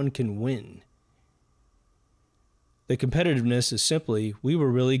everyone can win. The competitiveness is simply, we were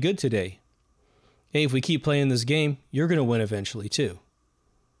really good today. Hey, if we keep playing this game, you're going to win eventually too.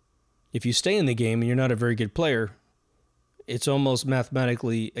 If you stay in the game and you're not a very good player, it's almost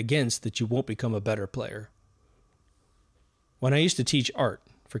mathematically against that you won't become a better player. When I used to teach art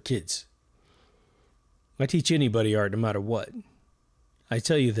for kids, I teach anybody art no matter what. I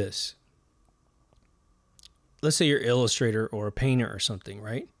tell you this. Let's say you're an illustrator or a painter or something,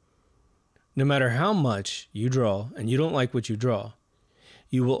 right? No matter how much you draw and you don't like what you draw,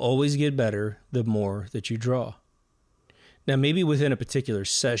 you will always get better the more that you draw. Now, maybe within a particular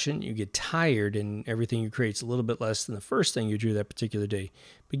session, you get tired and everything you create is a little bit less than the first thing you drew that particular day.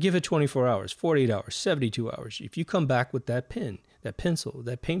 But give it 24 hours, 48 hours, 72 hours. If you come back with that pen, that pencil,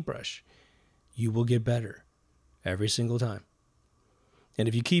 that paintbrush, you will get better every single time. And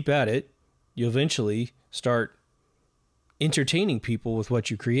if you keep at it, you'll eventually start entertaining people with what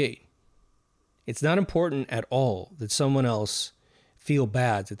you create. It's not important at all that someone else feel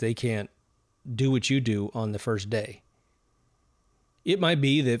bad that they can't do what you do on the first day. It might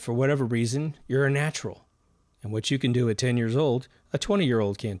be that for whatever reason, you're a natural. And what you can do at 10 years old, a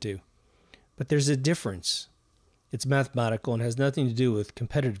 20-year-old can't do. But there's a difference. It's mathematical and has nothing to do with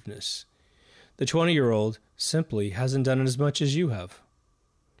competitiveness. The 20-year-old simply hasn't done it as much as you have.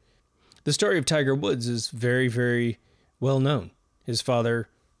 The story of Tiger Woods is very, very well known. His father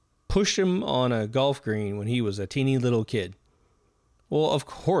pushed him on a golf green when he was a teeny little kid. Well, of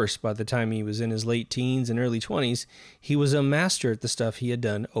course, by the time he was in his late teens and early 20s, he was a master at the stuff he had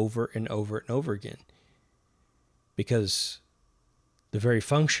done over and over and over again. Because the very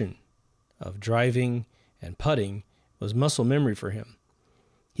function of driving and putting was muscle memory for him.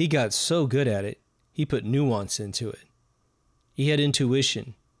 He got so good at it, he put nuance into it. He had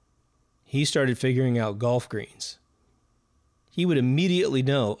intuition. He started figuring out golf greens. He would immediately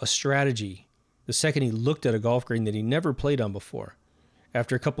know a strategy the second he looked at a golf green that he never played on before.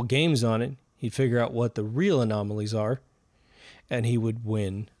 After a couple games on it, he'd figure out what the real anomalies are, and he would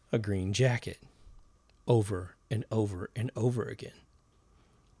win a green jacket over and over and over again.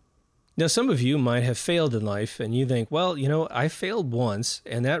 Now, some of you might have failed in life, and you think, well, you know, I failed once,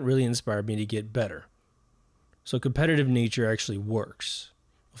 and that really inspired me to get better. So competitive nature actually works.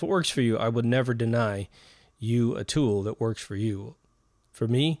 If it works for you, I would never deny you a tool that works for you. For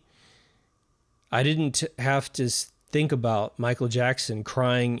me, I didn't have to think about Michael Jackson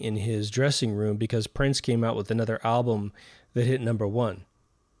crying in his dressing room because Prince came out with another album that hit #1,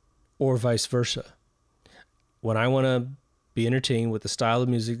 or vice versa. When I want to be entertained with the style of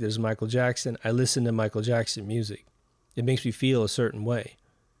music that is Michael Jackson, I listen to Michael Jackson music. It makes me feel a certain way.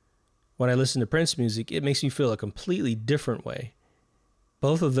 When I listen to Prince music, it makes me feel a completely different way.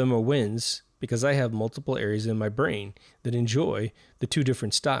 Both of them are wins because I have multiple areas in my brain that enjoy the two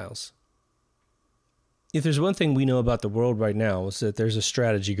different styles. If there's one thing we know about the world right now, is that there's a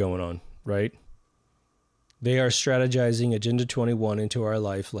strategy going on, right? They are strategizing Agenda 21 into our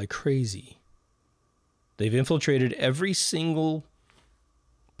life like crazy. They've infiltrated every single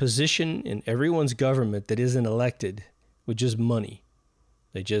position in everyone's government that isn't elected with just money.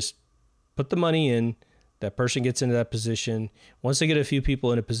 They just put the money in, that person gets into that position. Once they get a few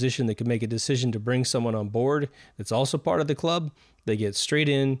people in a position that can make a decision to bring someone on board that's also part of the club, they get straight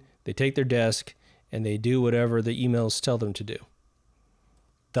in, they take their desk, and they do whatever the emails tell them to do.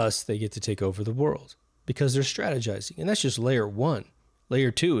 Thus, they get to take over the world because they're strategizing. And that's just layer 1. Layer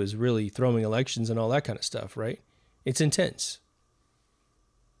 2 is really throwing elections and all that kind of stuff, right? It's intense.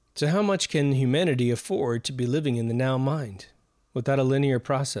 So how much can humanity afford to be living in the now mind without a linear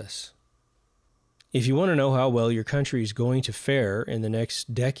process? If you want to know how well your country is going to fare in the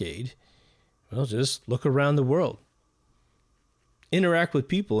next decade, well, just look around the world. Interact with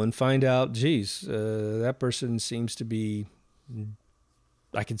people and find out, geez, that person seems to be,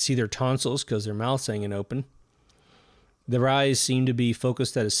 I can see their tonsils because their mouth's hanging open. Their eyes seem to be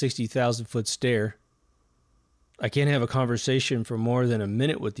focused at a 60,000-foot stare. I can't have a conversation for more than a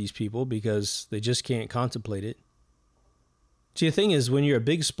minute with these people because they just can't contemplate it. See, the thing is, when you're a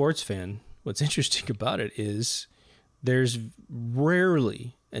big sports fan, what's interesting about it is there's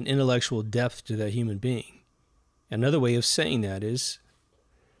rarely an intellectual depth to that human being. Another way of saying that is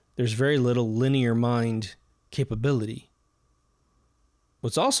there's very little linear mind capability.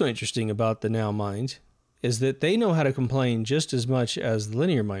 What's also interesting about the now mind is that they know how to complain just as much as the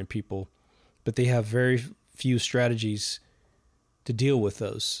linear mind people, but they have very few strategies to deal with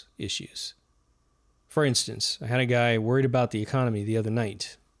those issues. For instance, I had a guy worried about the economy the other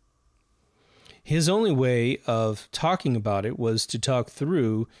night. His only way of talking about it was to talk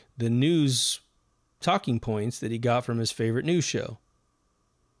through the news talking points that he got from his favorite news show.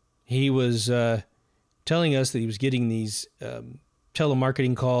 He was telling us that he was getting these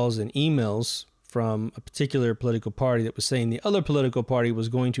telemarketing calls and emails from a particular political party that was saying the other political party was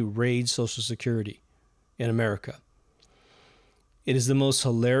going to raid Social Security in America. It is the most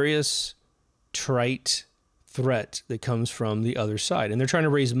hilarious, trite threat that comes from the other side. And they're trying to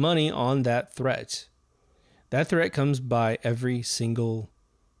raise money on that threat. That threat comes by every single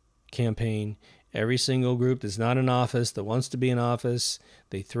campaign, every single group that's not in office, that wants to be in office.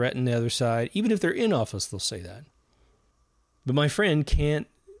 They threaten the other side. Even if they're in office, they'll say that. But my friend can't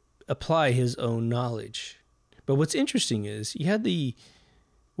apply his own knowledge. But what's interesting is he had the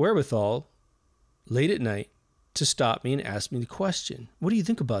wherewithal late at night to stop me and ask me the question. What do you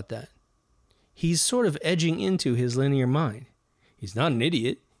think about that? He's sort of edging into his linear mind. He's not an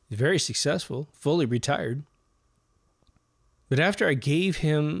idiot. He's very successful, fully retired. But after I gave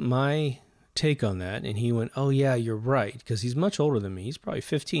him my take on that, and he went, oh yeah, you're right, because he's much older than me. He's probably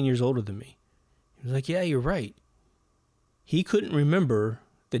 15 years older than me. He was like, yeah, you're right. He couldn't remember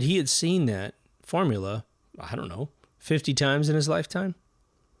that he had seen that formula, I don't know, 50 times in his lifetime,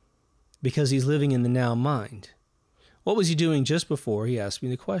 because he's living in the now mind. What was he doing just before he asked me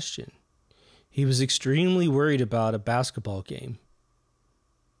the question? He was extremely worried about a basketball game.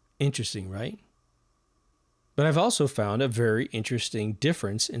 Interesting, right? But I've also found a very interesting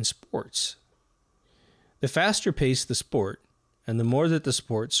difference in sports. The faster paced the sport, and the more that the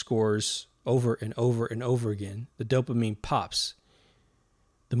sport scores over and over and over again, the dopamine pops,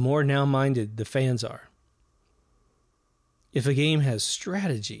 the more now-minded the fans are. If a game has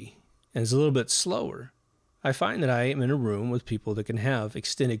strategy and is a little bit slower, I find that I am in a room with people that can have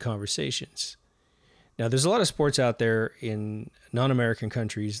extended conversations. Now, there's a lot of sports out there in non-American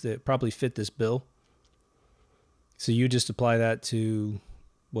countries that probably fit this bill. So you just apply that to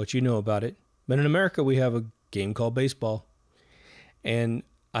what you know about it. But in America, we have a game called baseball. And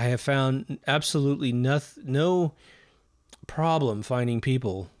I have found absolutely no problem finding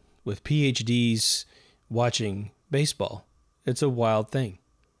people with PhDs watching baseball. It's a wild thing.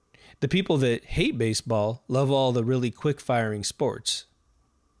 The people that hate baseball love all the really quick-firing sports.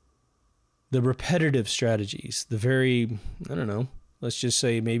 The repetitive strategies, the very, I don't know, let's just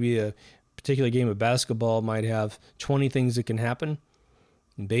say maybe a particular game of basketball might have 20 things that can happen.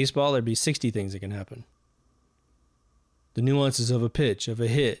 In baseball, there'd be 60 things that can happen. The nuances of a pitch, of a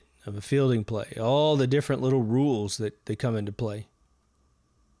hit, of a fielding play, all the different little rules that come into play.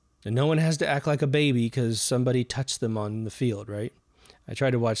 And no one has to act like a baby because somebody touched them on the field, right? I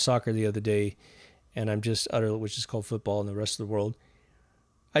tried to watch soccer the other day, and I'm just utterly, which is called football in the rest of the world.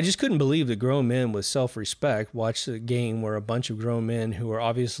 I just couldn't believe that grown men with self-respect watched a game where a bunch of grown men who are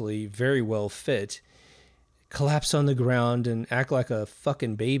obviously very well fit collapse on the ground and act like a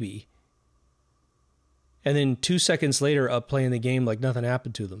fucking baby. And then 2 seconds later up playing the game like nothing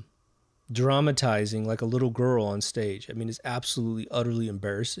happened to them. Dramatizing like a little girl on stage. I mean, it's absolutely, utterly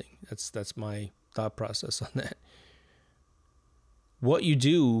embarrassing. That's my thought process on that. What you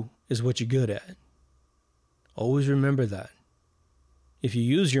do is what you're good at. Always remember that. If you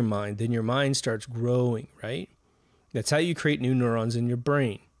use your mind, then your mind starts growing, right? That's how you create new neurons in your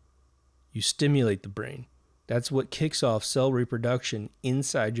brain. You stimulate the brain. That's what kicks off cell reproduction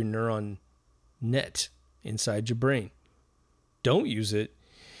inside your neuron net, inside your brain. Don't use it,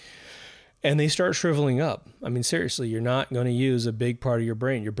 and they start shriveling up. I mean, seriously, you're not going to use a big part of your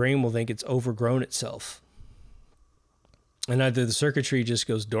brain. Your brain will think it's overgrown itself. And either the circuitry just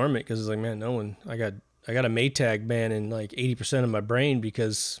goes dormant because it's like, man, I got a Maytag ban in like 80% of my brain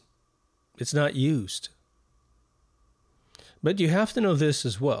because it's not used. But you have to know this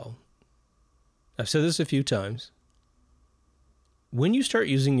as well. I've said this a few times. When you start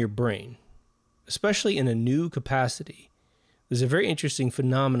using your brain, especially in a new capacity, there's a very interesting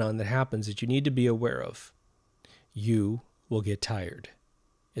phenomenon that happens that you need to be aware of. You will get tired.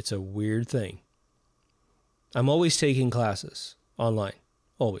 It's a weird thing. I'm always taking classes online.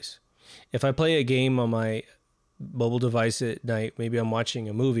 Always. If I play a game on my mobile device at night, maybe I'm watching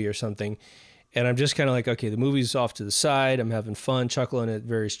a movie or something, and I'm just kind of like, okay, the movie's off to the side. I'm having fun, chuckling at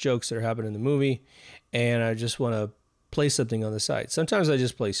various jokes that are happening in the movie, and I just want to play something on the side. Sometimes I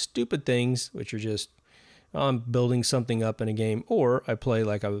just play stupid things, which are just, I'm building something up in a game, or I play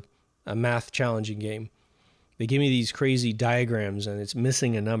like a math challenging game. They give me these crazy diagrams, and it's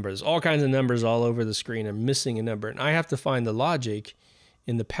missing a number. There's all kinds of numbers all over the screen. I'm missing a number, and I have to find the logic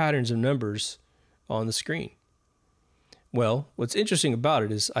in the patterns of numbers on the screen. Well, what's interesting about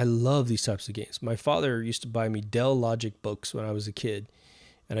it is I love these types of games. My father used to buy me Dell Logic books when I was a kid,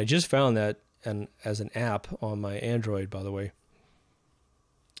 and I just found that as an app on my Android, by the way.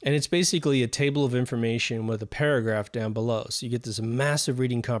 And it's basically a table of information with a paragraph down below. So you get this massive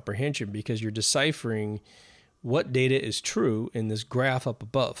reading comprehension because you're deciphering what data is true in this graph up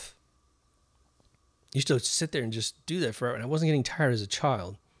above. I used to sit there and just do that forever, and I wasn't getting tired as a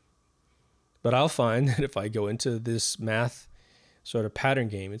child. But I'll find that if I go into this math sort of pattern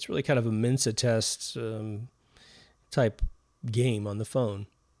game, it's really kind of a Mensa test type game on the phone.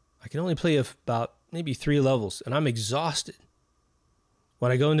 I can only play about maybe 3 levels, and I'm exhausted.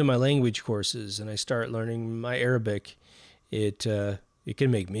 When I go into my language courses and I start learning my Arabic, it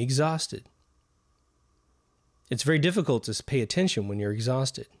can make me exhausted. It's very difficult to pay attention when you're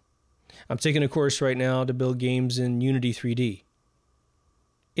exhausted. I'm taking a course right now to build games in Unity 3D.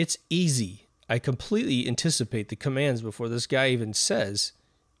 It's easy. I completely anticipate the commands before this guy even says,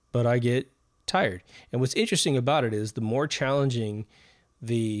 but I get tired. And what's interesting about it is the more challenging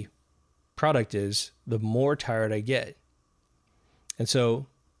the product is, the more tired I get. And so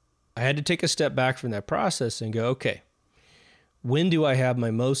I had to take a step back from that process and go, okay, when do I have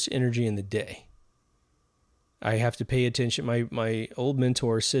my most energy in the day? I have to pay attention. My old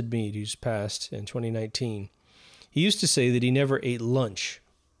mentor, Sid Mead, who's passed in 2019, he used to say that he never ate lunch.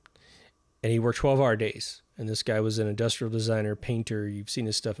 And he worked 12-hour days. And this guy was an industrial designer, painter. You've seen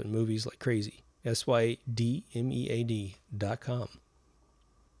his stuff in movies like crazy. SYDMEAD.com.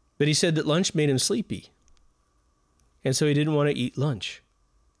 But he said that lunch made him sleepy. And so he didn't want to eat lunch.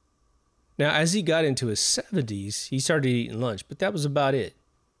 Now, as he got into his 70s, he started eating lunch, but that was about it.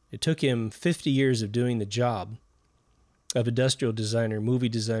 It took him 50 years of doing the job of industrial designer, movie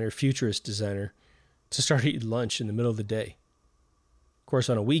designer, futurist designer to start eating lunch in the middle of the day. Of course,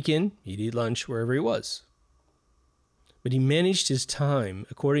 on a weekend, he'd eat lunch wherever he was. But he managed his time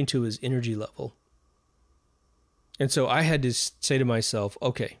according to his energy level. And so I had to say to myself,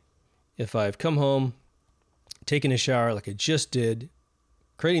 okay, if I've come home, taken a shower like I just did,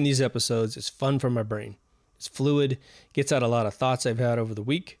 creating these episodes is fun for my brain. It's fluid, gets out a lot of thoughts I've had over the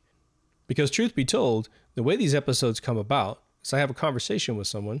week. Because truth be told, the way these episodes come about is I have a conversation with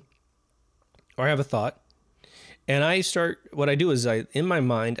someone, or I have a thought, and what I do is in my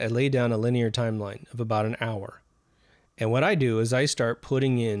mind, I lay down a linear timeline of about an hour. And what I do is I start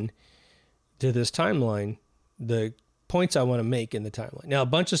putting in to this timeline the points I want to make in the timeline. Now, a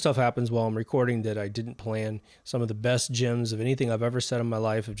bunch of stuff happens while I'm recording that I didn't plan. Some of the best gems of anything I've ever said in my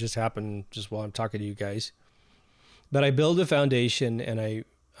life have just happened just while I'm talking to you guys. But I build a foundation and I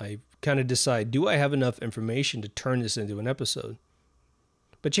kind of decide, do I have enough information to turn this into an episode?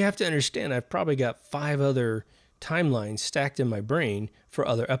 But you have to understand, I've probably got 5 other timelines stacked in my brain for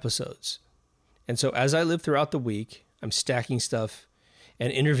other episodes. And so as I live throughout the week, I'm stacking stuff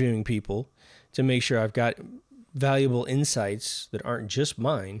and interviewing people to make sure I've got valuable insights that aren't just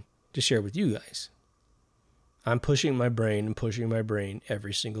mine to share with you guys. I'm pushing my brain and pushing my brain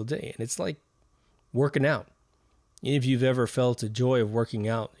every single day. And it's like working out. If you've ever felt the joy of working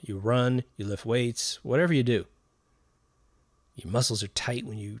out, you run, you lift weights, whatever you do, your muscles are tight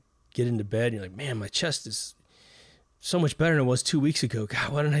when you get into bed and you're like, man, my chest is so much better than it was 2 weeks ago.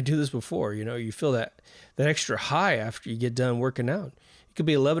 God, why didn't I do this before? You know, you feel that extra high after you get done working out. It could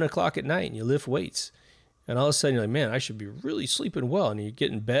be 11 o'clock at night and you lift weights. And all of a sudden you're like, man, I should be really sleeping well. And you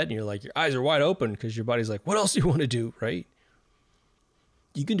get in bed and you're like, your eyes are wide open because your body's like, what else do you want to do, right?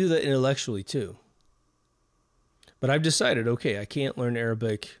 You can do that intellectually too. But I've decided, okay, I can't learn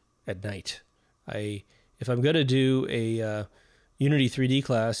Arabic at night. If I'm going to do a Unity 3D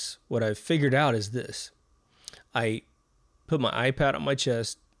class, what I've figured out is this. I put my iPad on my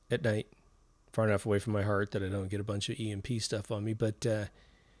chest at night, far enough away from my heart that I don't get a bunch of EMP stuff on me, but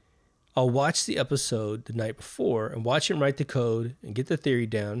I'll watch the episode the night before and watch him write the code and get the theory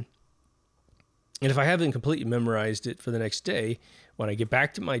down. And if I haven't completely memorized it for the next day, when I get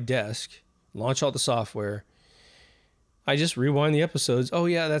back to my desk, launch all the software, I just rewind the episodes. Oh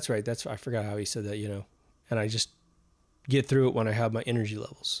yeah, that's right. I forgot how he said that, you know. And I just get through it when I have my energy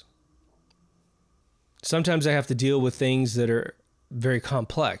levels. Sometimes I have to deal with things that are very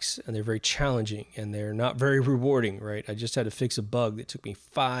complex and they're very challenging and they're not very rewarding, right? I just had to fix a bug that took me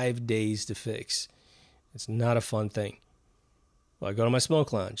 5 days to fix. It's not a fun thing. Well, I go to my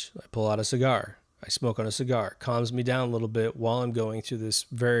smoke lounge. I pull out a cigar. I smoke on a cigar. Calms me down a little bit while I'm going through this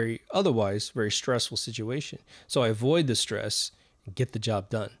otherwise very stressful situation. So I avoid the stress and get the job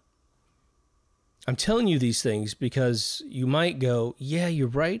done. I'm telling you these things because you might go, yeah, you're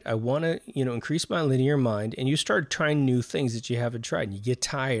right. I want to, increase my linear mind. And you start trying new things that you haven't tried and you get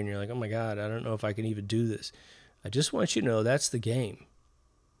tired and you're like, oh my God, I don't know if I can even do this. I just want you to know that's the game.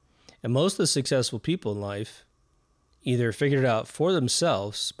 And most of the successful people in life either figured it out for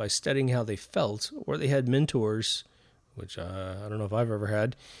themselves by studying how they felt, or they had mentors, which I don't know if I've ever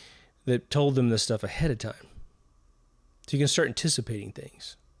had, that told them this stuff ahead of time. So you can start anticipating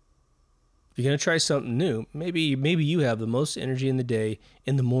things. If you're going to try something new, maybe you have the most energy in the day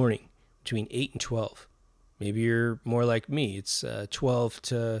in the morning between 8 and 12. Maybe you're more like me. It's 12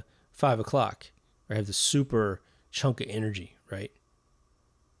 to 5 o'clock. I have the super chunk of energy, right?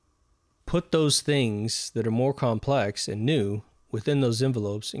 Put those things that are more complex and new within those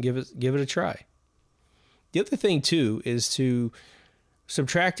envelopes and give it a try. The other thing, too, is to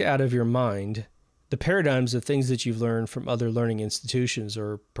subtract out of your mind the paradigms of things that you've learned from other learning institutions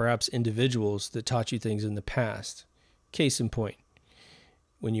or perhaps individuals that taught you things in the past. Case in point,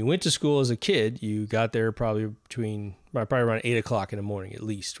 when you went to school as a kid, you got there probably around 8 o'clock in the morning at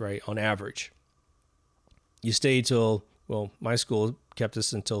least, right, on average. You stayed till, well, my school kept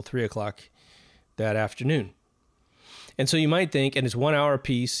us until 3 o'clock that afternoon. And so you might think, and it's 1 hour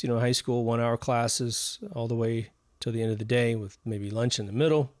apiece, high school, 1 hour classes all the way till the end of the day with maybe lunch in the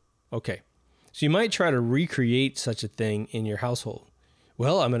middle. Okay. So you might try to recreate such a thing in your household.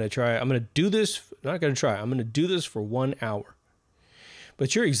 Well, I'm going to do this for 1 hour.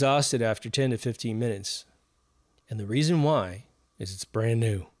 But you're exhausted after 10 to 15 minutes. And the reason why is it's brand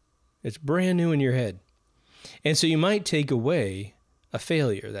new. It's brand new in your head. And so you might take away a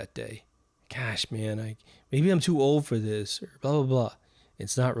failure that day. Gosh, man, maybe I'm too old for this, or blah, blah, blah.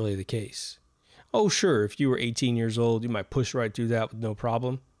 It's not really the case. Oh, sure, if you were 18 years old, you might push right through that with no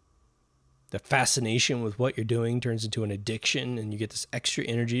problem. The fascination with what you're doing turns into an addiction, and you get this extra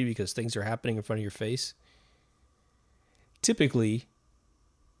energy because things are happening in front of your face. Typically,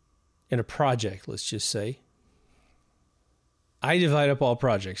 in a project, let's just say, I divide up all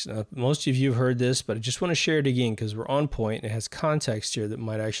projects. Now, most of you have heard this, but I just want to share it again because we're on point and it has context here that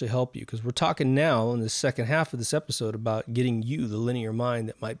might actually help you, because we're talking now in the second half of this episode about getting you the linear mind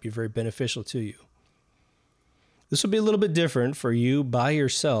that might be very beneficial to you. This will be a little bit different for you by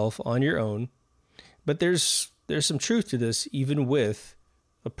yourself on your own, but there's some truth to this even with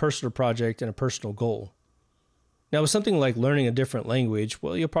a personal project and a personal goal. Now, with something like learning a different language,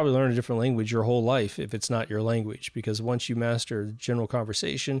 well, you'll probably learn a different language your whole life if it's not your language, because once you master general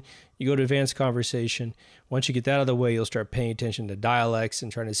conversation, you go to advanced conversation. Once you get that out of the way, you'll start paying attention to dialects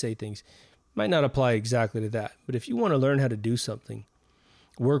and trying to say things. Might not apply exactly to that, but if you want to learn how to do something,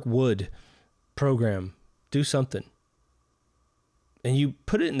 work wood, program, do something, and you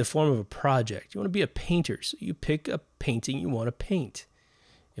put it in the form of a project. You want to be a painter, so you pick a painting you want to paint.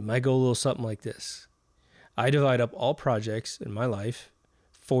 It might go a little something like this. I divide up all projects in my life,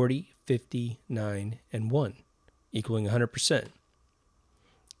 40, 50, 9, and 1, equaling 100%.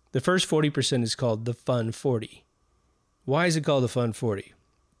 The first 40% is called the fun 40. Why is it called the fun 40?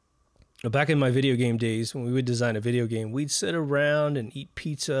 Well, back in my video game days, when we would design a video game, we'd sit around and eat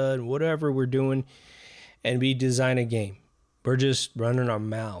pizza and whatever we're doing, and we'd design a game. We're just running our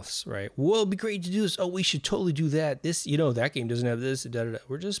mouths, right? Well, it'd be great to do this. Oh, we should totally do that. This, that game doesn't have this, da, da, da.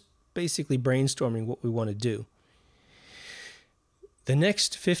 We're just basically brainstorming what we want to do. The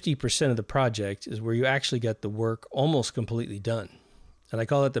next 50% of the project is where you actually get the work almost completely done. And I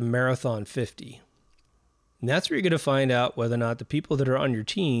call it the Marathon 50. And that's where you're going to find out whether or not the people that are on your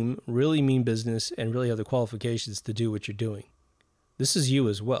team really mean business and really have the qualifications to do what you're doing. This is you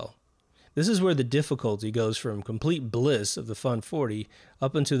as well. This is where the difficulty goes from complete bliss of the fun 40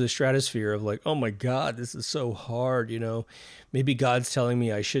 up into the stratosphere of like, oh my God, this is so hard, Maybe God's telling me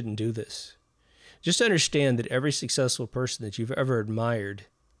I shouldn't do this. Just understand that every successful person that you've ever admired,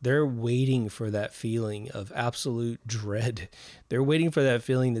 they're waiting for that feeling of absolute dread. They're waiting for that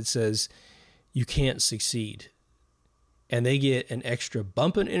feeling that says you can't succeed. And they get an extra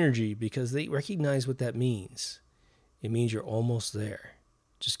bump in energy because they recognize what that means. It means you're almost there.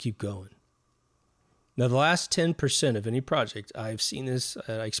 Just keep going. Now, the last 10% of any project, I've seen this,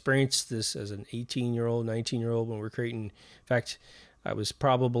 I experienced this as an 18-year-old, 19-year-old when we're creating. In fact, I was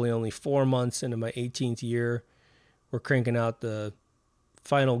probably only 4 months into my 18th year. We're cranking out the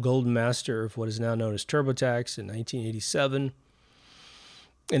final golden master of what is now known as TurboTax in 1987.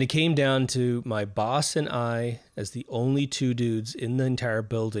 And it came down to my boss and I as the only two dudes in the entire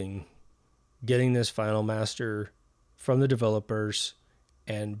building getting this final master from the developers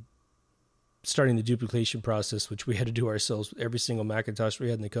and starting the duplication process, which we had to do ourselves with every single Macintosh we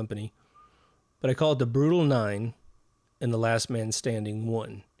had in the company. But I call it the Brutal 9 and the Last Man Standing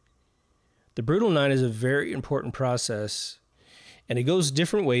 1. The Brutal 9 is a very important process, and it goes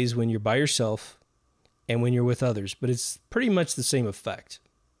different ways when you're by yourself and when you're with others, but it's pretty much the same effect.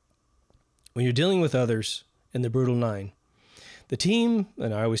 When you're dealing with others in the Brutal 9, the team,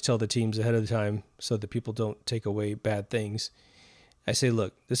 and I always tell the teams ahead of the time so that people don't take away bad things, I say,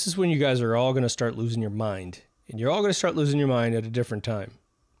 look, this is when you guys are all going to start losing your mind. And you're all going to start losing your mind at a different time.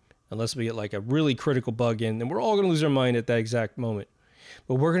 Unless we get like a really critical bug in, then we're all going to lose our mind at that exact moment.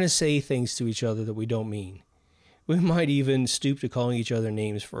 But we're going to say things to each other that we don't mean. We might even stoop to calling each other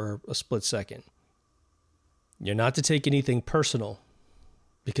names for a split second. You're not to take anything personal,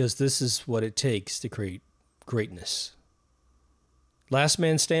 because this is what it takes to create greatness. Last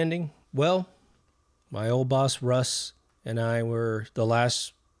man standing? Well, my old boss, Russ, and I were the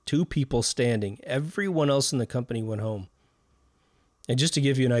last 2 people standing. Everyone else in the company went home. And just to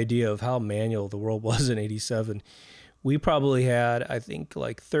give you an idea of how manual the world was in 87, we probably had, I think,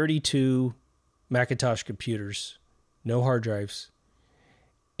 like 32 Macintosh computers, no hard drives.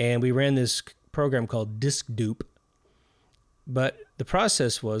 And we ran this program called Disk Dupe. But the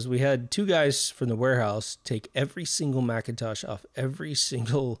process was we had 2 guys from the warehouse take every single Macintosh off every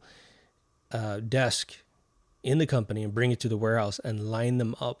single desk in the company and bring it to the warehouse and line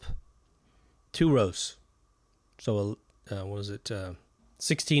them up 2 rows. So what was it?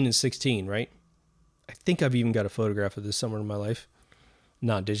 16 and 16, right? I think I've even got a photograph of this somewhere in my life.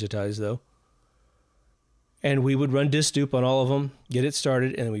 Not digitized though. And we would run disk dupe on all of them, get it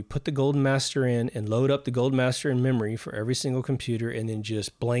started, and then we put the Golden Master in and load up the Golden Master in memory for every single computer, and then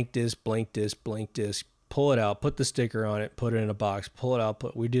just blank disk, blank disk, blank disk, pull it out, put the sticker on it, put it in a box, pull it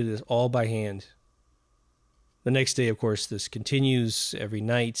out. We did this all by hand. The next day, of course, this continues every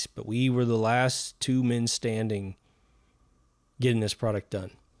night, but we were the last 2 men standing getting this product done.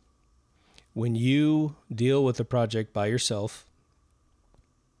 When you deal with a project by yourself,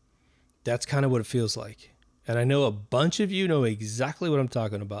 that's kind of what it feels like. And I know a bunch of you know exactly what I'm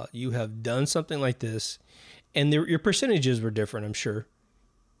talking about. You have done something like this, and your percentages were different, I'm sure.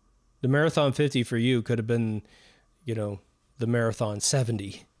 The Marathon 50 for you could have been, you know, the Marathon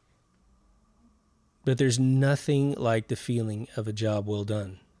 70. But there's nothing like the feeling of a job well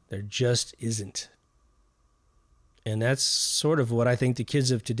done. There just isn't. And that's sort of what I think the kids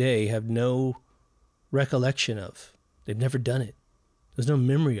of today have no recollection of. They've never done it. There's no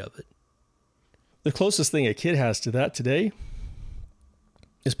memory of it. The closest thing a kid has to that today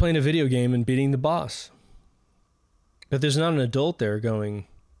is playing a video game and beating the boss. But there's not an adult there going,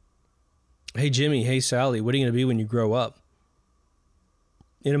 hey, Jimmy, hey, Sally, what are you going to be when you grow up?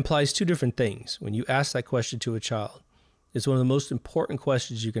 It implies 2 different things. When you ask that question to a child, it's one of the most important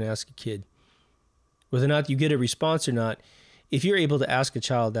questions you can ask a kid. Whether or not you get a response or not, if you're able to ask a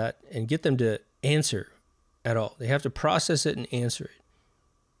child that and get them to answer at all, they have to process it and answer it,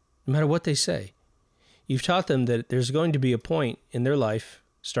 no matter what they say. You've taught them that there's going to be a point in their life,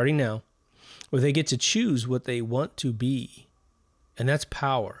 starting now, where they get to choose what they want to be. And that's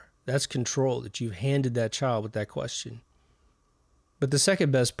power. That's control that you've handed that child with that question. But the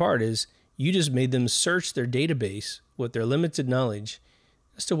second best part is you just made them search their database with their limited knowledge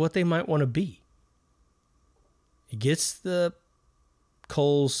as to what they might want to be. It gets the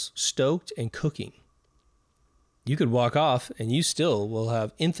coals stoked and cooking. You could walk off and you still will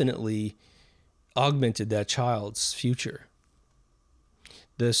have infinitely augmented that child's future.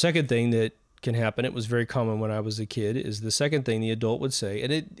 The second thing that can happen, it was very common when I was a kid, is the second thing the adult would say,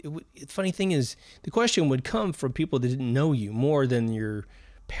 and the funny thing is the question would come from people that didn't know you more than your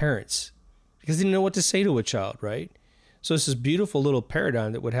parents, because they didn't know what to say to a child, right? So it's this beautiful little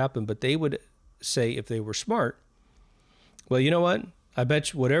paradigm that would happen, but they would say, if they were smart, well, you know what? I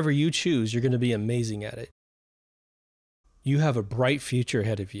bet you whatever you choose, you're going to be amazing at it. You have a bright future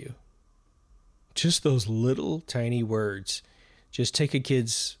ahead of you. Just those little tiny words. Just take a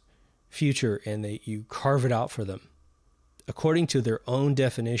kid's future and you carve it out for them according to their own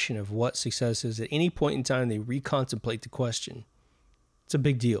definition of what success is. At any point in time, they recontemplate the question. It's a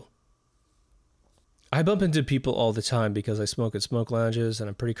big deal. I bump into people all the time because I smoke at smoke lounges and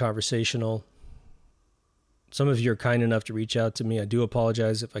I'm pretty conversational. Some of you are kind enough to reach out to me. I do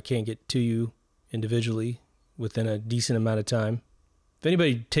apologize if I can't get to you individually within a decent amount of time. If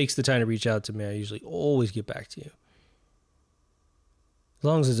anybody takes the time to reach out to me, I usually always get back to you. As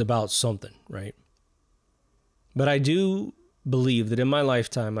long as it's about something, right? But I do believe that in my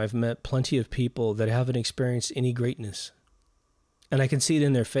lifetime, I've met plenty of people that haven't experienced any greatness. And I can see it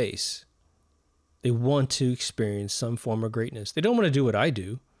in their face. They want to experience some form of greatness. They don't want to do what I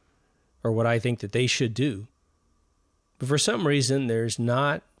do or what I think that they should do. But for some reason, there's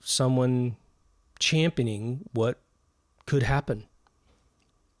not someone championing what could happen.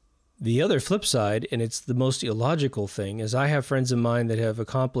 The other flip side, and it's the most illogical thing, is I have friends of mine that have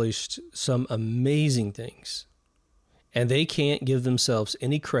accomplished some amazing things, and they can't give themselves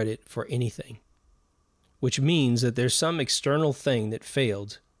any credit for anything, which means that there's some external thing that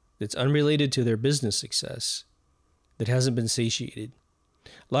failed that's unrelated to their business success that hasn't been satiated.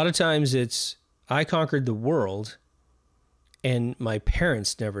 A lot of times it's, I conquered the world, and my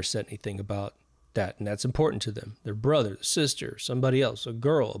parents never said anything about that, and that's important to them. Their brother, their sister, somebody else, a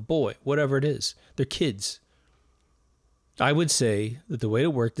girl, a boy, whatever it is, their kids. I would say that the way to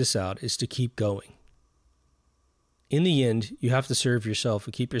work this out is to keep going. In the end, you have to serve yourself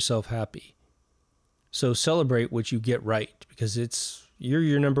and keep yourself happy. So celebrate what you get right, because you're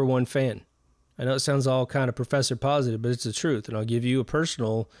your number one fan. I know it sounds all kind of professor positive, but it's the truth. And I'll give you a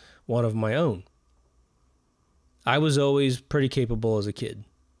personal one of my own. I was always pretty capable as a kid.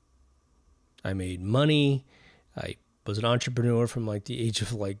 I made money. I was an entrepreneur from like the age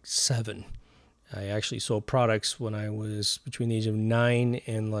of like 7. I actually sold products when I was between the age of 9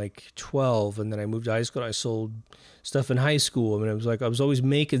 and like 12. And then I moved to high school and I sold stuff in high school. I mean, it was like I was always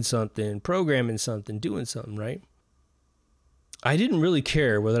making something, programming something, doing something, right? I didn't really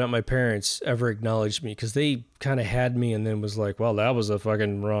care whether or not my parents ever acknowledged me, because they kind of had me and then was like, well, that was a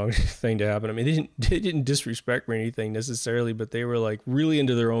fucking wrong thing to happen. I mean, they didn't disrespect me or anything necessarily, but they were like really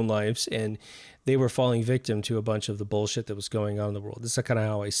into their own lives, and they were falling victim to a bunch of the bullshit that was going on in the world. This is kind of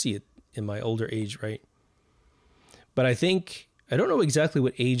how I see it in my older age, right? But I think, I don't know exactly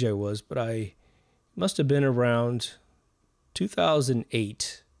what age I was, but I must have been around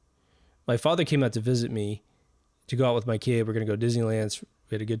 2008. My father came out to visit me to go out with my kid. We're going to go to Disneyland.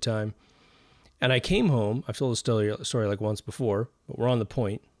 We had a good time. And I came home. I've told a story like once before, but we're on the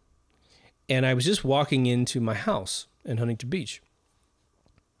point. And I was just walking into my house in Huntington Beach.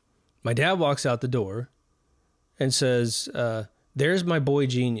 My dad walks out the door and says, there's my boy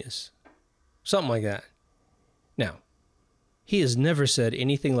genius. Something like that. Now, he has never said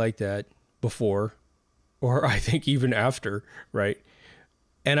anything like that before, or I think even after, right?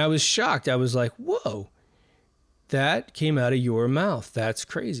 And I was shocked. I was like, whoa. That came out of your mouth. That's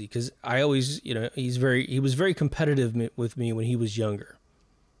crazy. Because I always, he was very competitive with me when he was younger.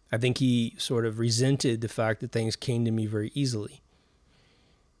 I think he sort of resented the fact that things came to me very easily.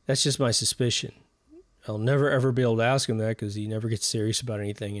 That's just my suspicion. I'll never ever be able to ask him that, because he never gets serious about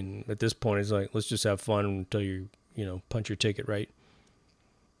anything. And at this point, it's like, let's just have fun until you punch your ticket, right?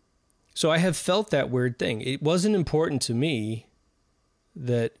 So I have felt that weird thing. It wasn't important to me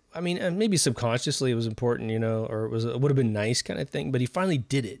that, I mean, maybe subconsciously it was important, or it would have been nice kind of thing, but he finally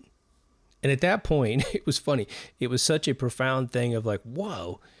did it. And at that point, it was funny. It was such a profound thing of like,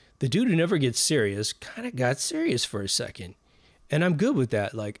 whoa, the dude who never gets serious kind of got serious for a second. And I'm good with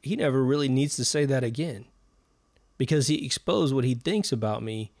that. Like, he never really needs to say that again, because he exposed what he thinks about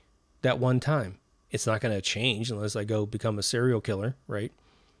me that one time. It's not going to change unless I go become a serial killer, right?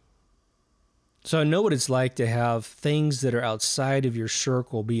 So I know what it's like to have things that are outside of your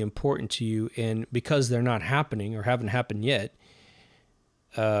circle be important to you, and because they're not happening or haven't happened yet,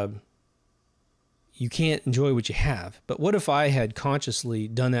 you can't enjoy what you have. But what if I had consciously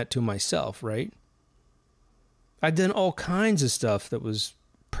done that to myself, right? I'd done all kinds of stuff that was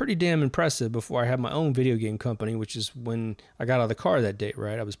pretty damn impressive before I had my own video game company, which is when I got out of the car that day,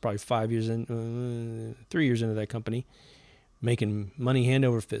 right? I was probably 3 years into that company, making money hand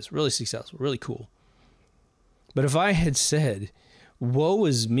over fist, really successful, really cool. But if I had said, woe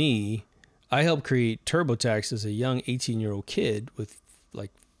is me, I helped create TurboTax as a young 18-year-old kid with like,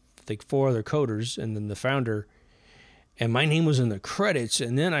 I think 4 other coders and then the founder, and my name was in the credits,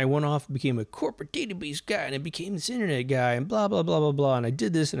 and then I went off and became a corporate database guy, and I became this internet guy, and blah, blah, blah, blah, blah, and I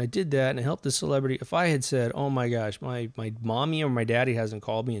did this, and I did that, and I helped this celebrity. If I had said, oh my gosh, my mommy or my daddy hasn't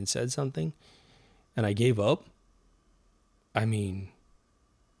called me and said something, and I gave up, I mean,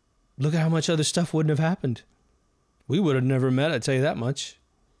 look at how much other stuff wouldn't have happened. We would have never met, I'd tell you that much.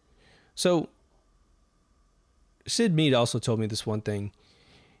 So, Sid Mead also told me this one thing,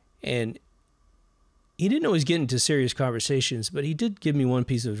 and he didn't always get into serious conversations, but he did give me one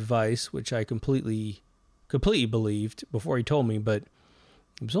piece of advice, which I completely believed before he told me, but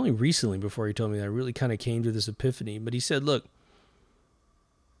it was only recently before he told me that I really kind of came to this epiphany. But he said, look,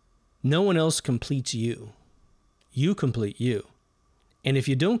 no one else completes you. You complete you. And if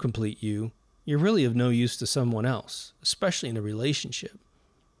you don't complete you, you're really of no use to someone else, especially in a relationship.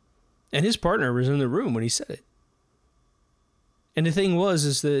 And his partner was in the room when he said it. And the thing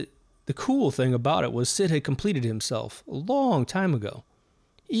is that the cool thing about it was Sid had completed himself a long time ago.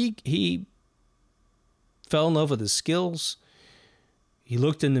 He fell in love with his skills. He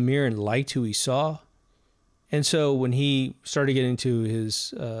looked in the mirror and liked who he saw. And so when he started getting into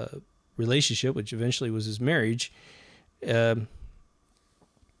his relationship, which eventually was his marriage, he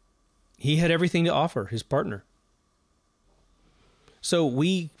had everything to offer his partner. So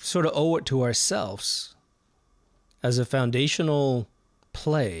we sort of owe it to ourselves as a foundational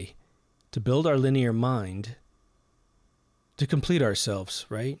play to build our linear mind to complete ourselves,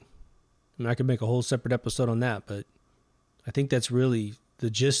 right? I mean, I could make a whole separate episode on that, but I think that's really the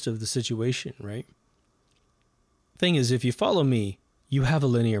gist of the situation, right? Thing is, if you follow me, you have a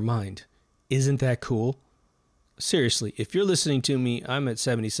linear mind. Isn't that cool? Seriously, if you're listening to me, I'm at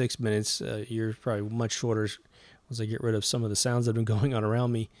 76 minutes. You're probably much shorter once I get rid of some of the sounds that have been going on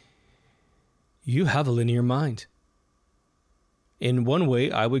around me. You have a linear mind. In one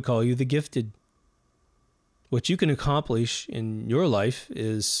way, I would call you the gifted. What you can accomplish in your life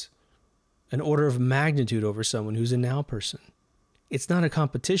is an order of magnitude over someone who's a now person. It's not a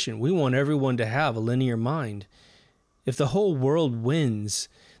competition. We want everyone to have a linear mind. If the whole world wins,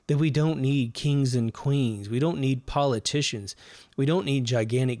 then we don't need kings and queens. We don't need politicians. We don't need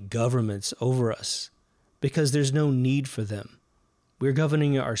gigantic governments over us because there's no need for them. We're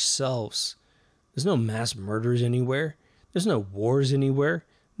governing ourselves. There's no mass murders anywhere. There's no wars anywhere.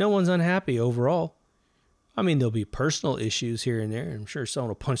 No one's unhappy overall. I mean, there'll be personal issues here and there. I'm sure someone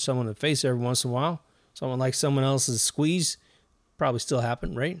will punch someone in the face every once in a while. Someone likes someone else's squeeze. Probably still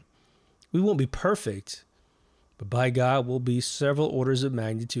happen, right? We won't be perfect, but by God, we'll be several orders of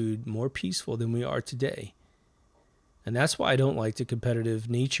magnitude more peaceful than we are today. And that's why I don't like the competitive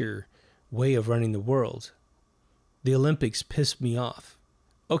nature way of running the world. The Olympics pissed me off.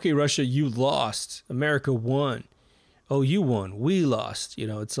 Okay, Russia, you lost. America won. Oh, you won. We lost. You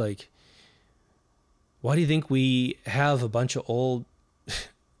know, it's like, why do you think we have a bunch of old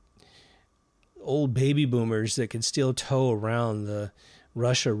baby boomers that can still toe around the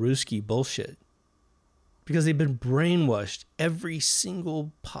Russia-Ruski bullshit? Because they've been brainwashed every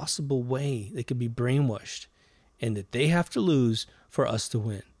single possible way they could be brainwashed, and that they have to lose for us to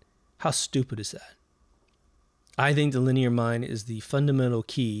win. How stupid is that? I think the linear mind is the fundamental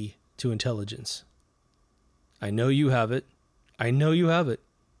key to intelligence. I know you have it. I know you have it.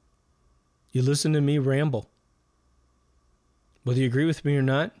 You listen to me ramble. Whether you agree with me or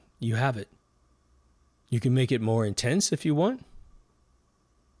not, you have it. You can make it more intense if you want.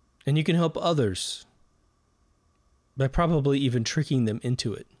 And you can help others by probably even tricking them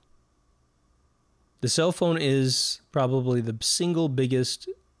into it. The cell phone is probably the single biggest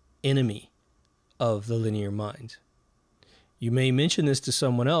enemy of the linear mind. You may mention this to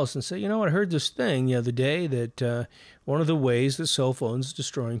someone else and say, you know, I heard this thing the other day that one of the ways that cell phones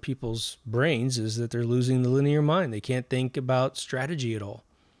destroying people's brains is that they're losing the linear mind. They can't think about strategy at all.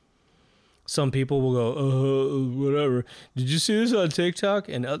 Some people will go, whatever. Did you see this on TikTok?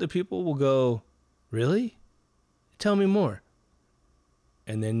 And other people will go, really? Tell me more.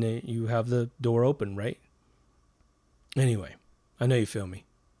 And then you have the door open, right? Anyway, I know you feel me.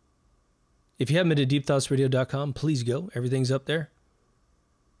 If you haven't been to deepthoughtsradio.com, please go. Everything's up there.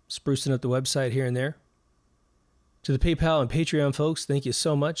 Sprucing up the website here and there. To the PayPal and Patreon folks, thank you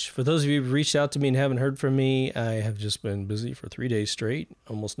so much. For those of you who've reached out to me and haven't heard from me, I have just been busy for 3 days straight.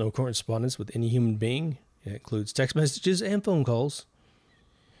 Almost no correspondence with any human being. It includes text messages and phone calls.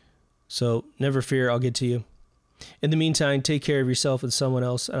 So never fear, I'll get to you. In the meantime, take care of yourself and someone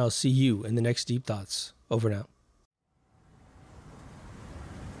else, and I'll see you in the next Deep Thoughts. Over now.